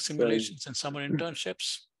simulations and summer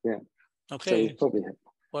internships. Okay. So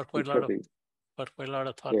quite a lot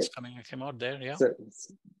of thoughts came out there.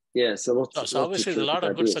 So obviously there's a lot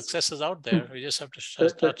of good successes out there. We just have to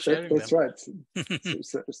start sharing them. That's right.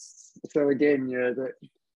 so again,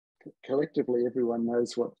 collectively everyone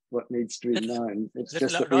knows what needs to be known. It's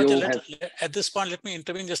just that we all have. At this point, let me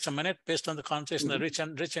intervene just a minute based on the conversation that Rich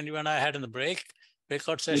and you and I had in the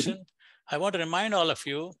breakout session. I want to remind all of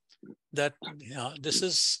you that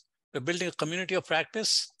we're building a community of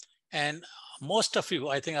practice, and most of you,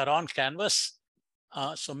 I think, are on Canvas.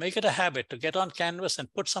 So make it a habit to get on Canvas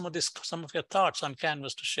and put some of your thoughts on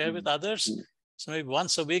Canvas to share with others. So maybe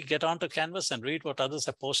once a week, get onto Canvas and read what others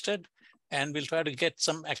have posted, and we'll try to get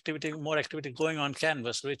some more activity going on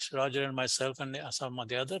Canvas, which Roger and myself and some of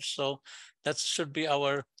the others. So that should be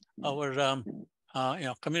our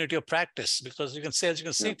community of practice, because you can see, as you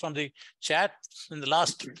can see from the chat in the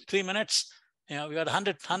last 3 minutes, we got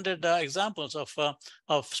 100 examples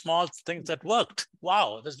of small things that worked.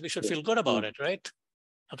 Wow, we should feel good about it, right?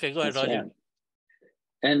 Okay, go ahead, Roger.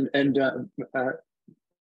 Right. And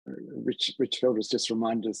Rich Felder's just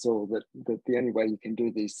reminded us all that the only way you can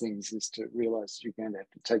do these things is to realize you're going to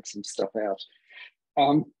have to take some stuff out,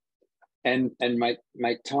 and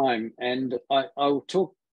make time. And I'll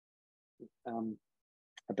talk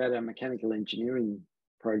about our mechanical engineering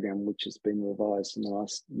program, which has been revised in the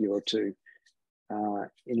last year or two,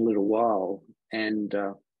 in a little while, and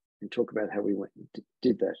talk about how we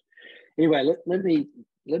did that. Anyway,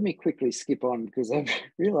 let me quickly skip on, because I've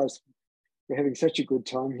realized we're having such a good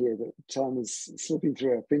time here that time is slipping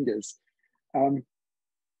through our fingers. I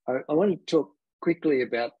want to talk quickly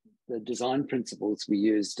about the design principles we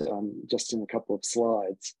used, just in a couple of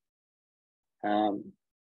slides.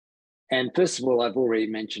 And first of all, I've already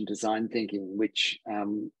mentioned design thinking, which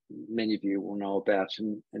many of you will know about,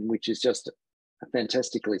 and which is just a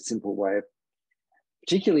fantastically simple way of,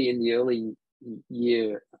 particularly in the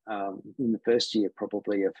year, in the first year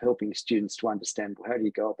probably, of helping students to understand, well, how do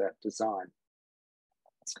you go about design?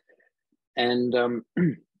 And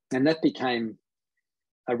that became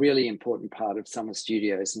a really important part of summer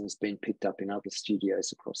studios and has been picked up in other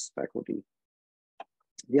studios across the faculty.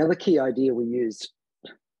 The other key idea we used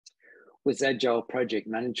was agile project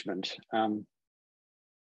management.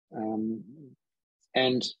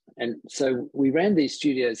 And so we ran these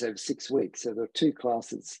studios over 6 weeks. So there were 2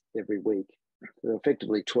 classes every week. There were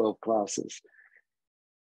effectively 12 classes.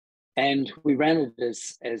 And we ran it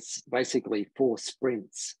as basically 4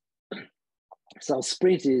 sprints. So a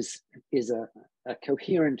sprint is a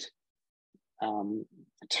coherent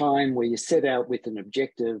time where you set out with an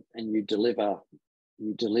objective and you deliver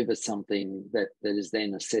something that is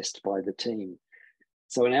then assessed by the team.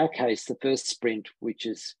 So in our case, the first sprint, which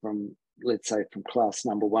is from, let's say, from class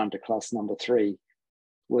number 1 to class number 3,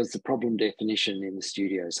 was the problem definition in the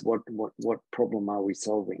studios. What problem are we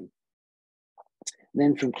solving?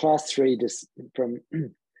 Then from class 3 to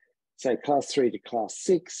class 3 to class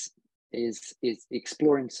 6 is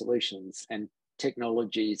exploring solutions and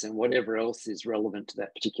technologies and whatever else is relevant to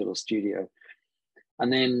that particular studio.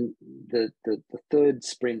 And then the third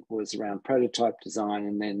sprint was around prototype design,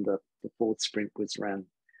 and then the 4th sprint was around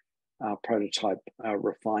prototype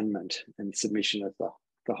refinement and submission of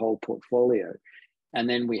the whole portfolio. And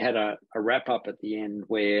then we had a wrap up at the end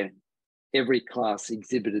where every class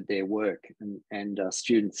exhibited their work, and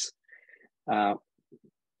students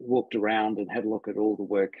walked around and had a look at all the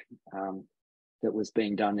work that was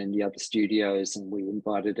being done in the other studios. And we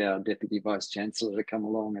invited our Deputy Vice Chancellor to come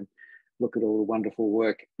along and look at all the wonderful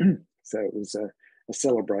work. So it was a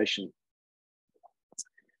celebration.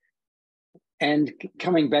 And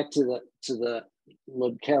coming back to the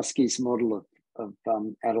Ludkowski's model of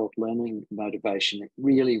adult learning motivation, it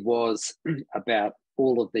really was about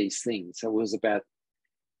all of these things. So it was about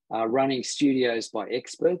running studios by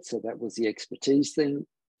experts. So that was the expertise thing.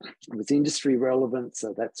 It was industry relevant.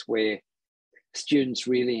 So that's where students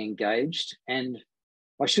really engaged. And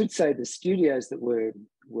I should say the studios that were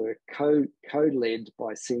co-led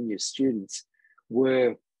by senior students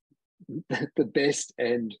were the best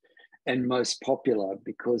and most popular,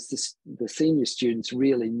 because the senior students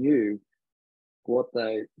really knew what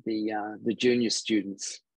the junior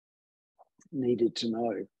students needed to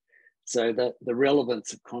know. So that the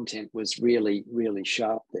relevance of content was really, really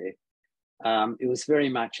sharp there. It was very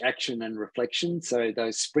much action and reflection. So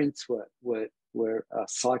those sprints were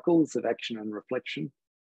cycles of action and reflection.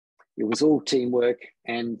 It was all teamwork,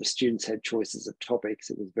 and the students had choices of topics.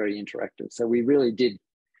 It was very interactive. So we really did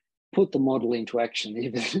put the model into action,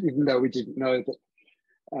 even though we didn't know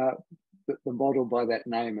that the model by that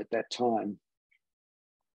name at that time.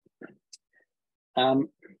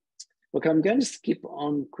 Look, I'm going to skip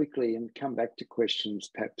on quickly and come back to questions,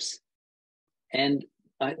 perhaps. And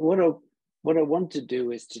what I want to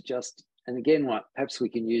do is to just, and again, perhaps we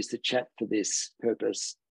can use the chat for this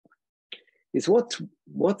purpose, is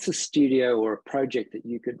what's a studio or a project that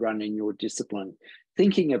you could run in your discipline?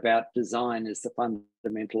 Thinking about design as the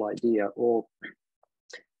fundamental idea, or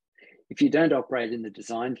if you don't operate in the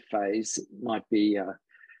design phase, it might be a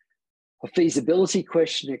feasibility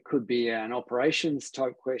question, it could be an operations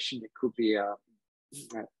type question, it could be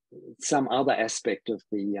some other aspect of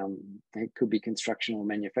it could be construction or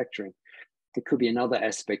manufacturing. It could be another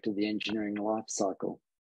aspect of the engineering life cycle,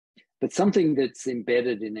 but something that's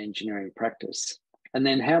embedded in engineering practice. And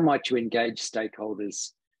then how might you engage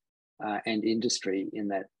stakeholders and industry in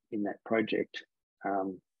that project?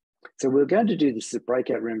 So we're going to do this at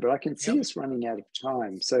breakout room, but I can see us running out of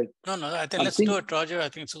time. So no, I think let's do it, Roger. I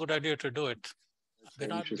think it's a good idea to do it.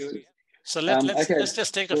 So let's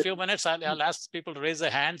just take a few minutes. I'll ask people to raise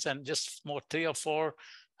their hands and just 3 or 4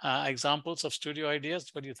 examples of studio ideas.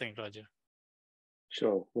 What do you think, Roger?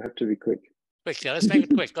 Sure, we'll have to be quick. Quick, yeah, let's make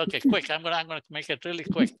it quick. Okay, quick. I'm gonna make it really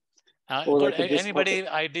quick. Anybody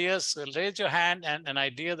ideas? Raise your hand and an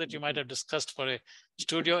idea that you might have discussed for a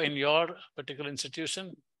studio in your particular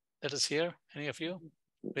institution that is here. Any of you?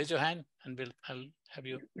 Raise your hand and I'll have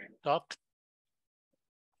you talk.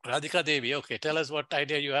 Radhika Devi, okay. Tell us what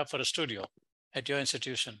idea you have for a studio at your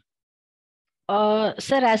institution.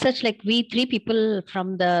 Sir, as such, like we 3 people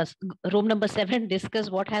from the room number 7 discuss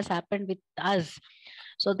what has happened with us.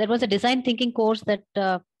 So there was a design thinking course that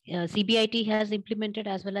CBIT has implemented,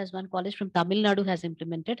 as well as one college from Tamil Nadu has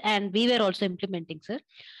implemented, and we were also implementing, sir.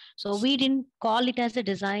 So we didn't call it as a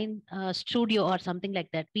design studio or something like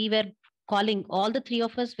that. We were calling, all the 3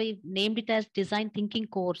 of us, we named it as design thinking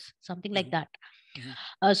course, something like that.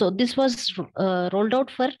 So this was rolled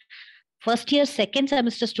out for first year, second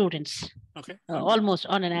semester students. Okay. Almost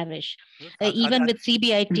on an average. Even with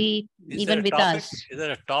CBIT, even with us. Is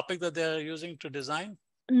there a topic that they're using to design?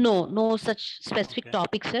 No, no such specific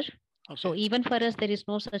topic, sir. Okay. So even for us, there is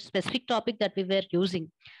no such specific topic that we were using.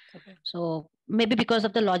 Okay. So maybe because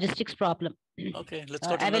of the logistics problem. Okay, let's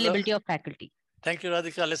go to availability of faculty. Thank you,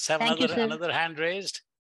 Radhika. Let's have another hand raised.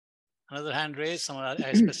 Another hand raised.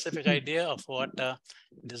 A specific idea of what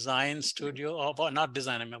design studio, or not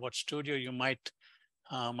design, I mean, what studio you might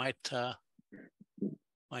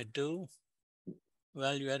do.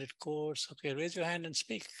 Value-added course. Okay, raise your hand and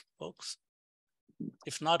speak, folks.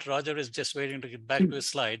 If not, Roger is just waiting to get back to his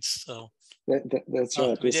slides. So that's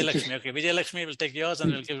right. Vijay Lakshmi. Okay, Vijay Lakshmi will take yours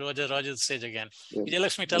and we'll give Roger the stage again. Yeah. Vijay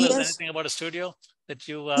Lakshmi, tell us anything about a studio that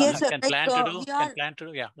you can plan to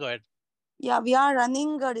do. Yeah, go ahead. Yeah, we are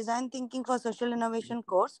running a design thinking for social innovation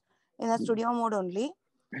course in a studio mode only.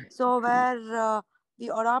 So where we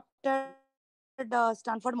adopted the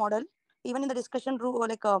Stanford model, even in the discussion room,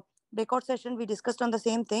 like a breakout session, we discussed on the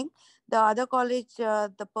same thing. The other college,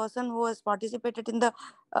 the person who has participated in the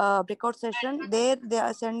breakout session, they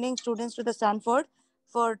are sending students to the Stanford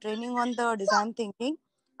for training on the design thinking.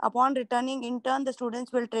 Upon returning, in turn, the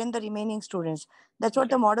students will train the remaining students. That's what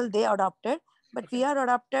the model they adopted. But we are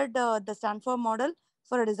adopted the Stanford model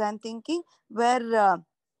for a design thinking, where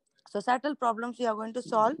societal problems we are going to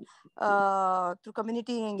solve through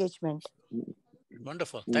community engagement.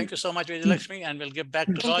 Wonderful. Thank you so much, Vijay Lakshmi. And we'll get back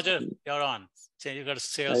to Roger. You're on. So you got to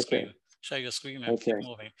share your screen. Show your screen and keep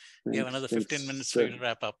moving. We have another 15 minutes for you to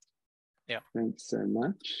wrap up. Yeah. Thanks so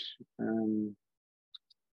much.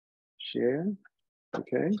 Share.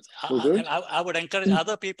 Okay. I would encourage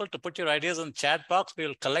other people to put your ideas in the chat box. We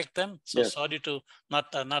will collect them. So sorry to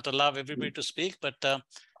not allow everybody to speak, but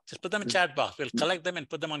just put them in chat box. We'll collect them and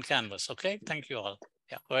put them on Canvas. Okay. Thank you all.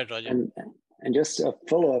 Yeah. Go ahead, Roger. And just a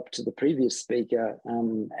follow-up to the previous speaker,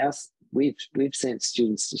 we've sent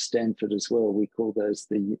students to Stanford as well. We call those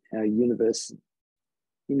the University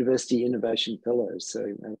Innovation Fellows.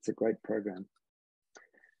 So that's a great program.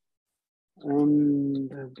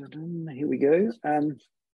 Here we go.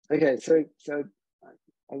 Okay, so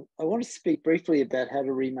I want to speak briefly about how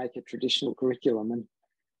to remake a traditional curriculum,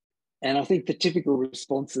 and I think the typical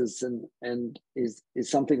responses and is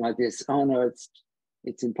something like this: oh no,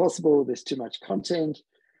 it's impossible. There's too much content.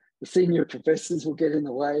 The senior professors will get in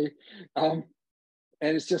the way, and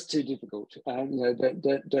it's just too difficult.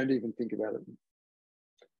 Don't even think about it.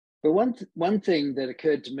 But one thing that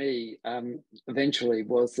occurred to me eventually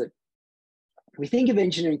was that we think of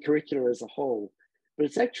engineering curricula as a whole, but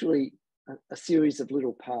it's actually a series of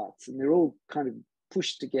little parts, and they're all kind of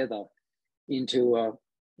pushed together into our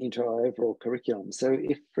overall curriculum. So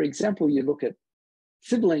if, for example, you look at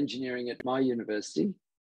civil engineering at my university,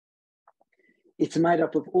 it's made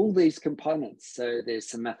up of all these components. So there's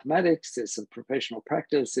some mathematics, there's some professional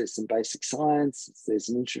practice, there's some basic science, there's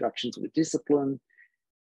an introduction to the discipline,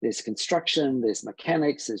 there's construction, there's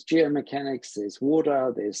mechanics, there's geomechanics, there's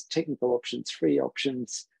water, there's technical options, free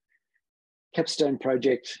options, capstone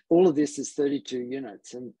project. All of this is 32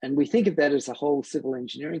 units. And we think of that as a whole civil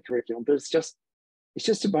engineering curriculum, but it's just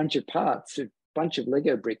a bunch of parts, a bunch of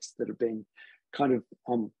Lego bricks that have been kind of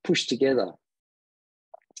pushed together.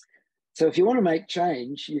 So if you want to make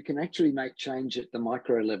change, you can actually make change at the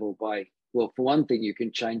micro level by, well, for one thing, you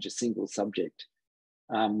can change a single subject,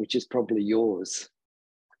 which is probably yours.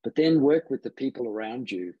 But then work with the people around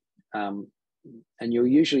you. And you're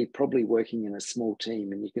usually probably working in a small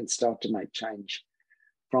team, and you can start to make change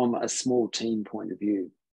from a small team point of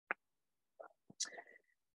view.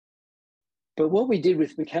 But what we did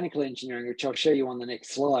with mechanical engineering, which I'll show you on the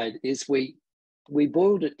next slide, is we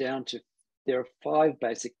boiled it down to, there are 5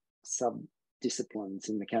 basic sub-disciplines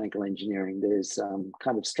in mechanical engineering. There's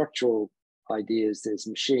kind of structural ideas, there's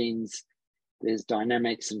machines, there's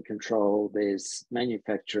dynamics and control, there's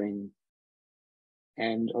manufacturing,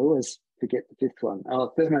 and I always forget the 5th one,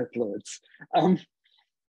 thermofluids.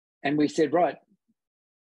 And we said, right,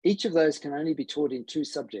 each of those can only be taught in 2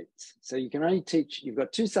 subjects. So you can only teach, you've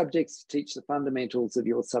got 2 subjects to teach the fundamentals of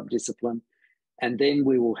your sub-discipline, and then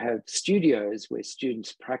we will have studios where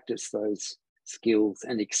students practice those skills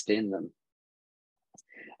and extend them.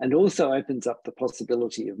 And also opens up the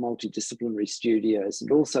possibility of multidisciplinary studios.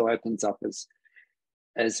 It also opens up,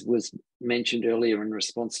 as was mentioned earlier in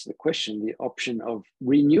response to the question, the option of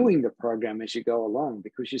renewing the program as you go along,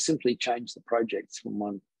 because you simply change the projects from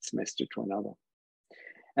one semester to another.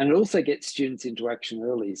 And it also gets students into action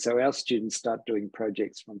early. So our students start doing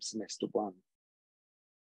projects from semester 1.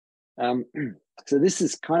 So this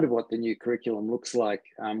is kind of what the new curriculum looks like.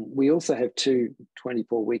 We also have 2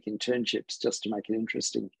 24-week internships just to make it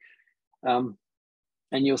interesting. And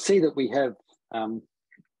you'll see that we have,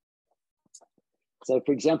 so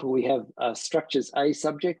for example, we have a structures A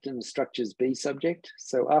subject and a structures B subject.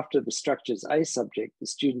 So after the structures A subject, the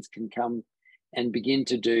students can come and begin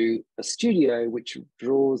to do a studio which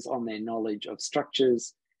draws on their knowledge of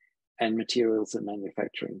structures and materials and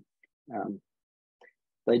manufacturing.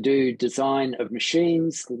 They do design of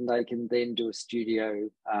machines, and they can then do a studio.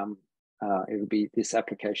 It'll be this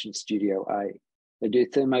application studio A. They do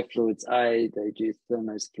thermofluids A, they do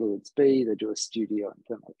thermofluids B, they do a studio on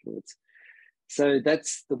thermofluids. So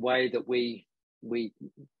that's the way that we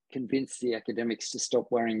convince the academics to stop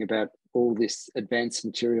worrying about all this advanced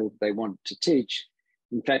material they want to teach.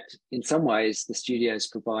 In fact, in some ways, the studios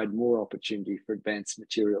provide more opportunity for advanced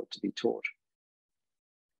material to be taught.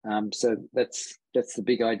 So that's the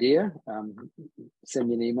big idea. Send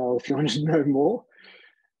me an email if you want to know more.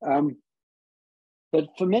 But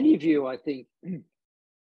for many of you, I think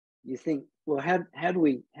you think, well, how do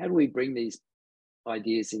we bring these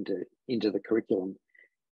ideas into the curriculum?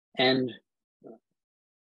 And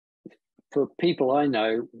for people I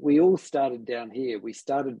know, we all started down here. We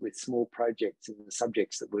started with small projects in the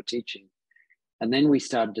subjects that we're teaching, and then we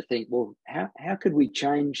started to think, well, how could we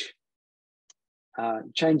change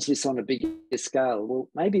this on a bigger scale? Well,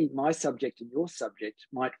 maybe my subject and your subject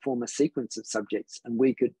might form a sequence of subjects, and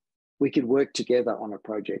we could work together on a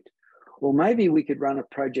project. Or maybe we could run a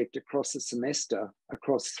project across a semester,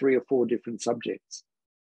 across 3 or 4 different subjects.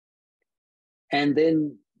 And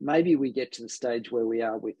then maybe we get to the stage where we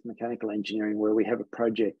are with mechanical engineering, where we have a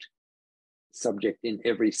project subject in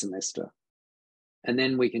every semester. And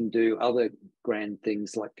then we can do other grand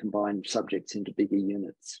things like combine subjects into bigger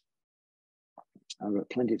units. I've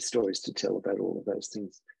got plenty of stories to tell about all of those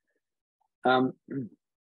things.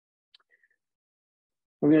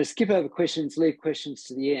 I'm going to skip over questions, leave questions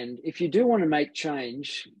to the end. If you do want to make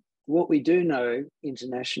change, what we do know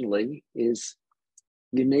internationally is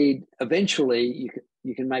you need, eventually,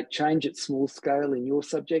 you can make change at small scale in your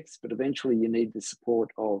subjects, but eventually you need the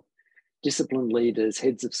support of discipline leaders,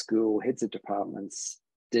 heads of school, heads of departments,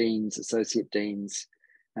 deans, associate deans,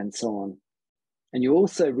 and so on. And you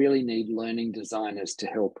also really need learning designers to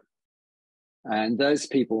help. And those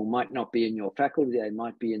people might not be in your faculty, they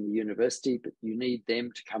might be in the university, but you need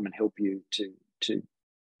them to come and help you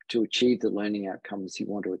to achieve the learning outcomes you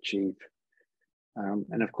want to achieve.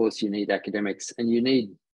 And of course, you need academics, and you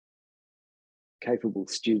need capable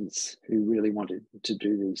students who really wanted to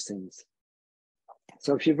do these things.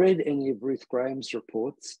 So if you've read any of Ruth Graham's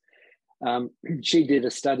reports, she did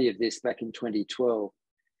a study of this back in 2012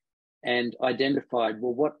 and identified,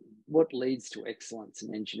 well, what leads to excellence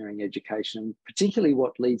in engineering education, particularly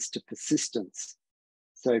what leads to persistence.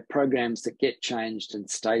 So programs that get changed and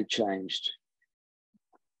stay changed.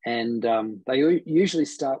 And they usually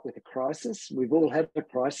start with a crisis. We've all had a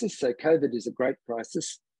crisis. So COVID is a great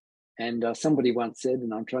crisis. And somebody once said,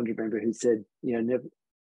 and I'm trying to remember who said, you know,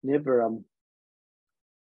 never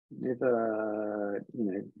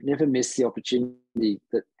miss the opportunity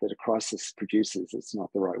that a crisis produces. It's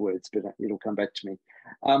not the right words, but it'll come back to me.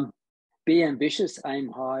 Be ambitious,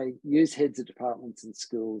 aim high, use heads of departments and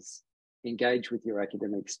schools, engage with your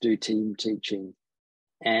academics, do team teaching.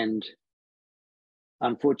 And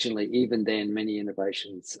unfortunately, even then, many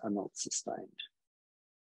innovations are not sustained.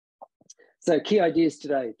 So key ideas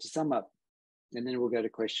today to sum up, and then we'll go to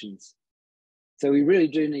questions. So we really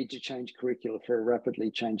do need to change curricula for a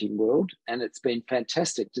rapidly changing world. And it's been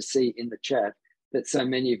fantastic to see in the chat that so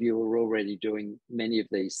many of you are already doing many of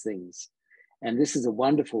these things. And this is a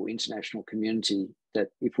wonderful international community that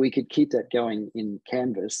if we could keep that going in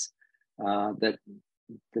Canvas, that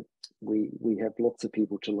we have lots of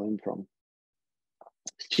people to learn from.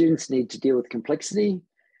 Students need to deal with complexity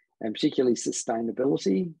and particularly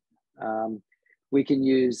sustainability. We can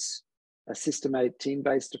use a systematic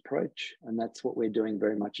team-based approach, and that's what we're doing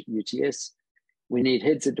very much at UTS. We need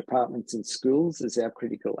heads of departments and schools as our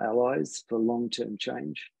critical allies for long-term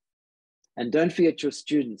change. And don't forget your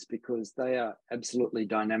students, because they are absolutely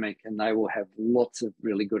dynamic and they will have lots of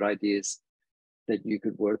really good ideas that you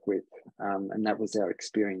could work with. And that was our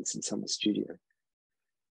experience in Summer Studio.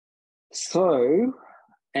 So,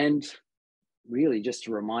 and really just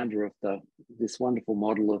a reminder of this wonderful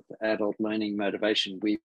model of adult learning motivation.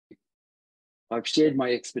 I've shared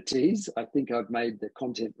my expertise. I think I've made the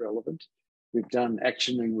content relevant. We've done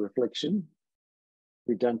action and reflection.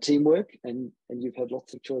 We've done teamwork, and you've had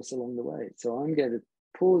lots of choice along the way. So I'm going to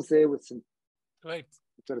pause there with some. Great.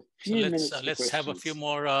 We've got a few minutes. Let's have a few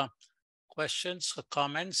more questions or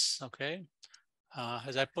comments. Okay.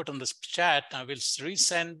 As I put on this chat, I will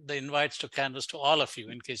resend the invites to Canvas to all of you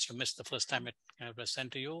in case you missed the first time it was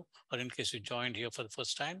sent to you, or in case you joined here for the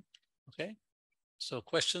first time. Okay. So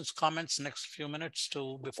questions, comments, next few minutes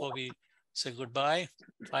before we say goodbye.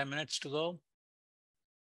 5 minutes to go.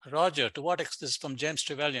 Roger, this is from James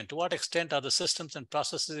Trevelyan. To what extent are the systems and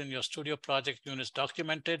processes in your studio project units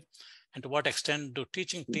documented? And to what extent do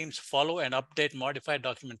teaching teams follow and update modified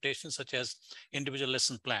documentation such as individual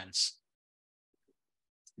lesson plans?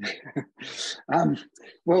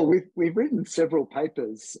 Well, we've written several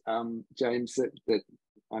papers, James, that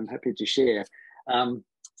I'm happy to share.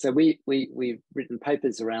 So we've written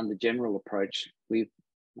papers around the general approach.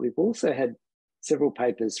 We've also had several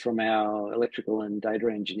papers from our electrical and data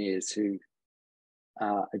engineers who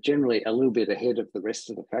are generally a little bit ahead of the rest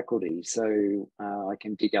of the faculty. So I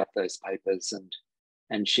can dig up those papers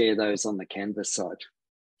and share those on the Canvas site.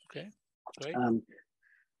 Okay, great.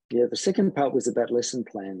 Yeah, the second part was about lesson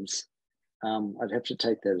plans. I'd have to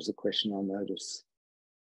take that as a question on notice.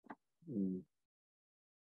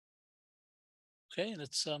 Okay,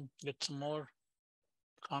 let's get some more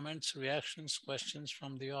comments, reactions, questions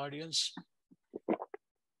from the audience.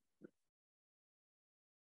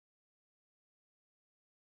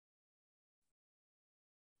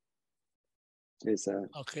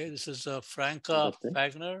 Okay, this is Franca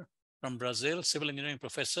Fagner from Brazil, civil engineering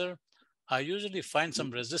professor. I usually find some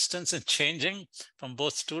resistance in changing from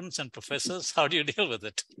both students and professors. How do you deal with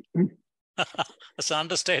it? That's an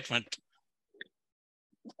understatement.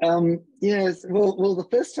 Yes, well, the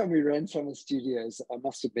first time we ran Summer Studios, I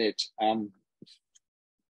must admit,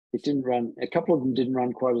 it didn't run. A couple of them didn't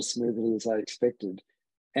run quite as smoothly as I expected,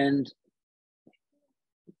 and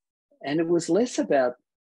it was less about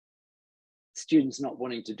students not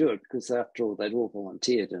wanting to do it, because after all, they'd all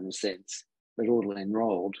volunteered in a sense, they'd all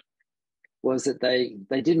enrolled. Was that they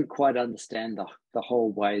didn't quite understand the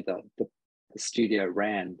whole way the studio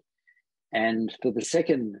ran. And for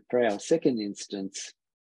our second instance,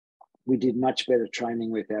 we did much better training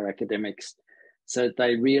with our academics. So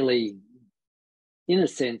they really, in a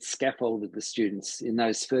sense, scaffolded the students in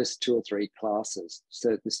those first 2 or 3 classes.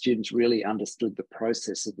 So the students really understood the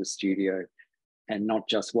process of the studio and not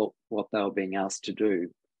just what they were being asked to do.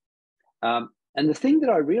 And the thing that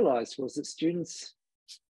I realized was that students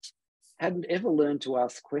hadn't ever learned to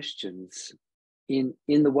ask questions in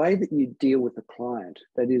the way that you deal with a client.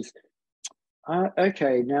 That is,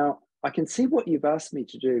 okay, now I can see what you've asked me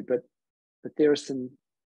to do, but there are some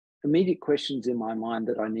immediate questions in my mind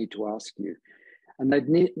that I need to ask you. And they'd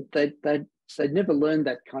never learned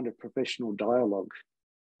that kind of professional dialogue.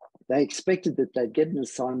 They expected that they'd get an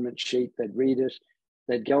assignment sheet, they'd read it,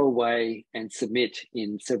 they'd go away and submit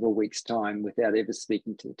in several weeks' time without ever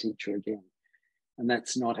speaking to the teacher again. And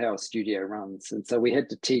that's not how a studio runs. And so we had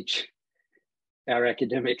to teach our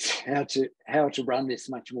academics how to run this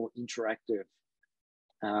much more interactive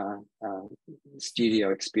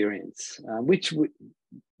studio experience, which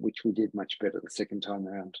we did much better the second time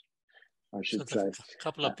around, I should say. A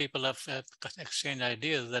couple of people have exchanged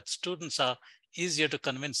ideas that students are easier to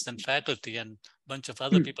convince than faculty, and a bunch of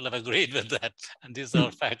other people have agreed with that, and these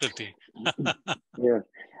are faculty. Yeah,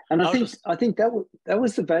 and I think that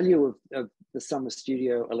was the value of the summer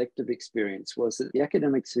studio elective experience, was that the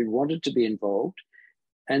academics who wanted to be involved,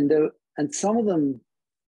 and some of them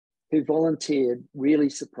who volunteered really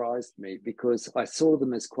surprised me, because I saw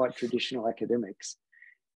them as quite traditional academics,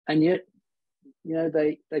 and yet, you know,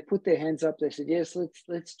 they put their hands up. They said, yes,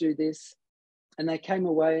 let's do this, and they came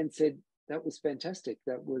away and said, that was fantastic.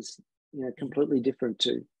 That was, you know, completely different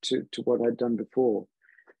to what I'd done before.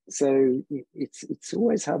 So it's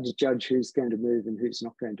always hard to judge who's going to move and who's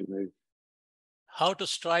not going to move. How to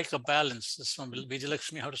strike a balance? This is from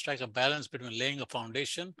Vijayalakshmi. How to strike a balance between laying a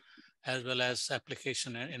foundation as well as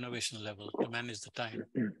application and innovation level to manage the time?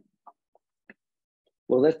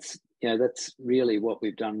 Well, that's really what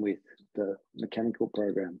we've done with the mechanical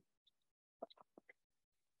program.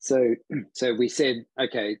 So we said,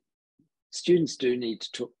 okay, students do need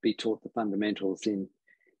to be taught the fundamentals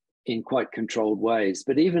in quite controlled ways,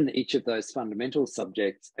 but even each of those fundamental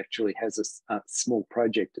subjects actually has a small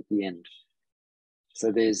project at the end.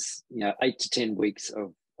 So there's 8 to 10 weeks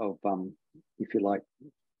of if you like,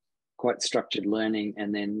 quite structured learning,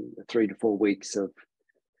 and then 3 to 4 weeks of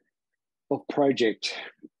project,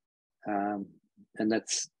 and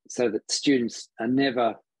that's so that students are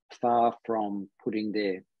never far from putting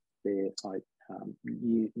their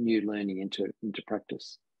new learning into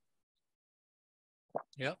practice.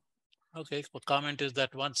 Yeah. Okay. Well, comment is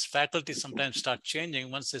that once faculty sometimes start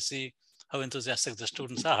changing once they see how enthusiastic the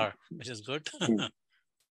students are, which is good.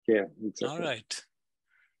 Yeah. Exactly. All right.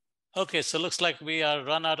 Okay, so looks like we are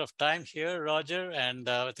run out of time here, Roger, and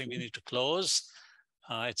I think we need to close.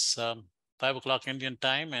 It's 5 o'clock Indian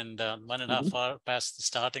time and 1.5 hours past the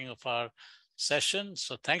starting of our session.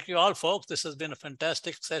 So thank you all, folks. This has been a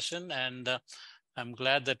fantastic session, and I'm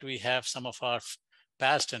glad that we have some of our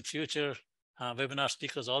past and future webinar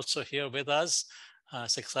speakers also here with us.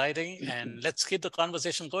 It's exciting, and let's keep the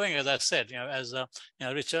conversation going. As I said, as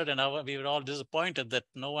Richard and we were all disappointed that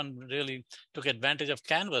no one really took advantage of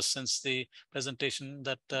Canvas since the presentation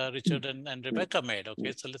that Richard and Rebecca made.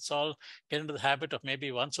 Okay, so let's all get into the habit of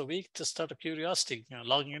maybe once a week, just out of curiosity,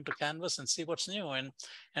 logging into Canvas and see what's new and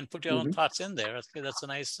put your own thoughts in there. Okay, that's a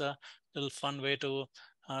nice little fun way to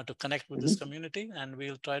connect with this community, and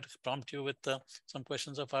we'll try to prompt you with some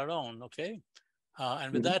questions of our own. Okay,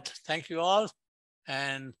 and with that, thank you all.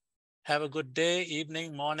 And have a good day,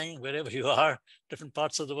 evening, morning, wherever you are, different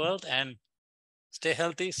parts of the world, and stay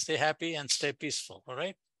healthy, stay happy, and stay peaceful. All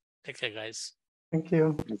right. Take care, guys. Thank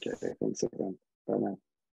you. Okay. Thanks, everyone. Bye now.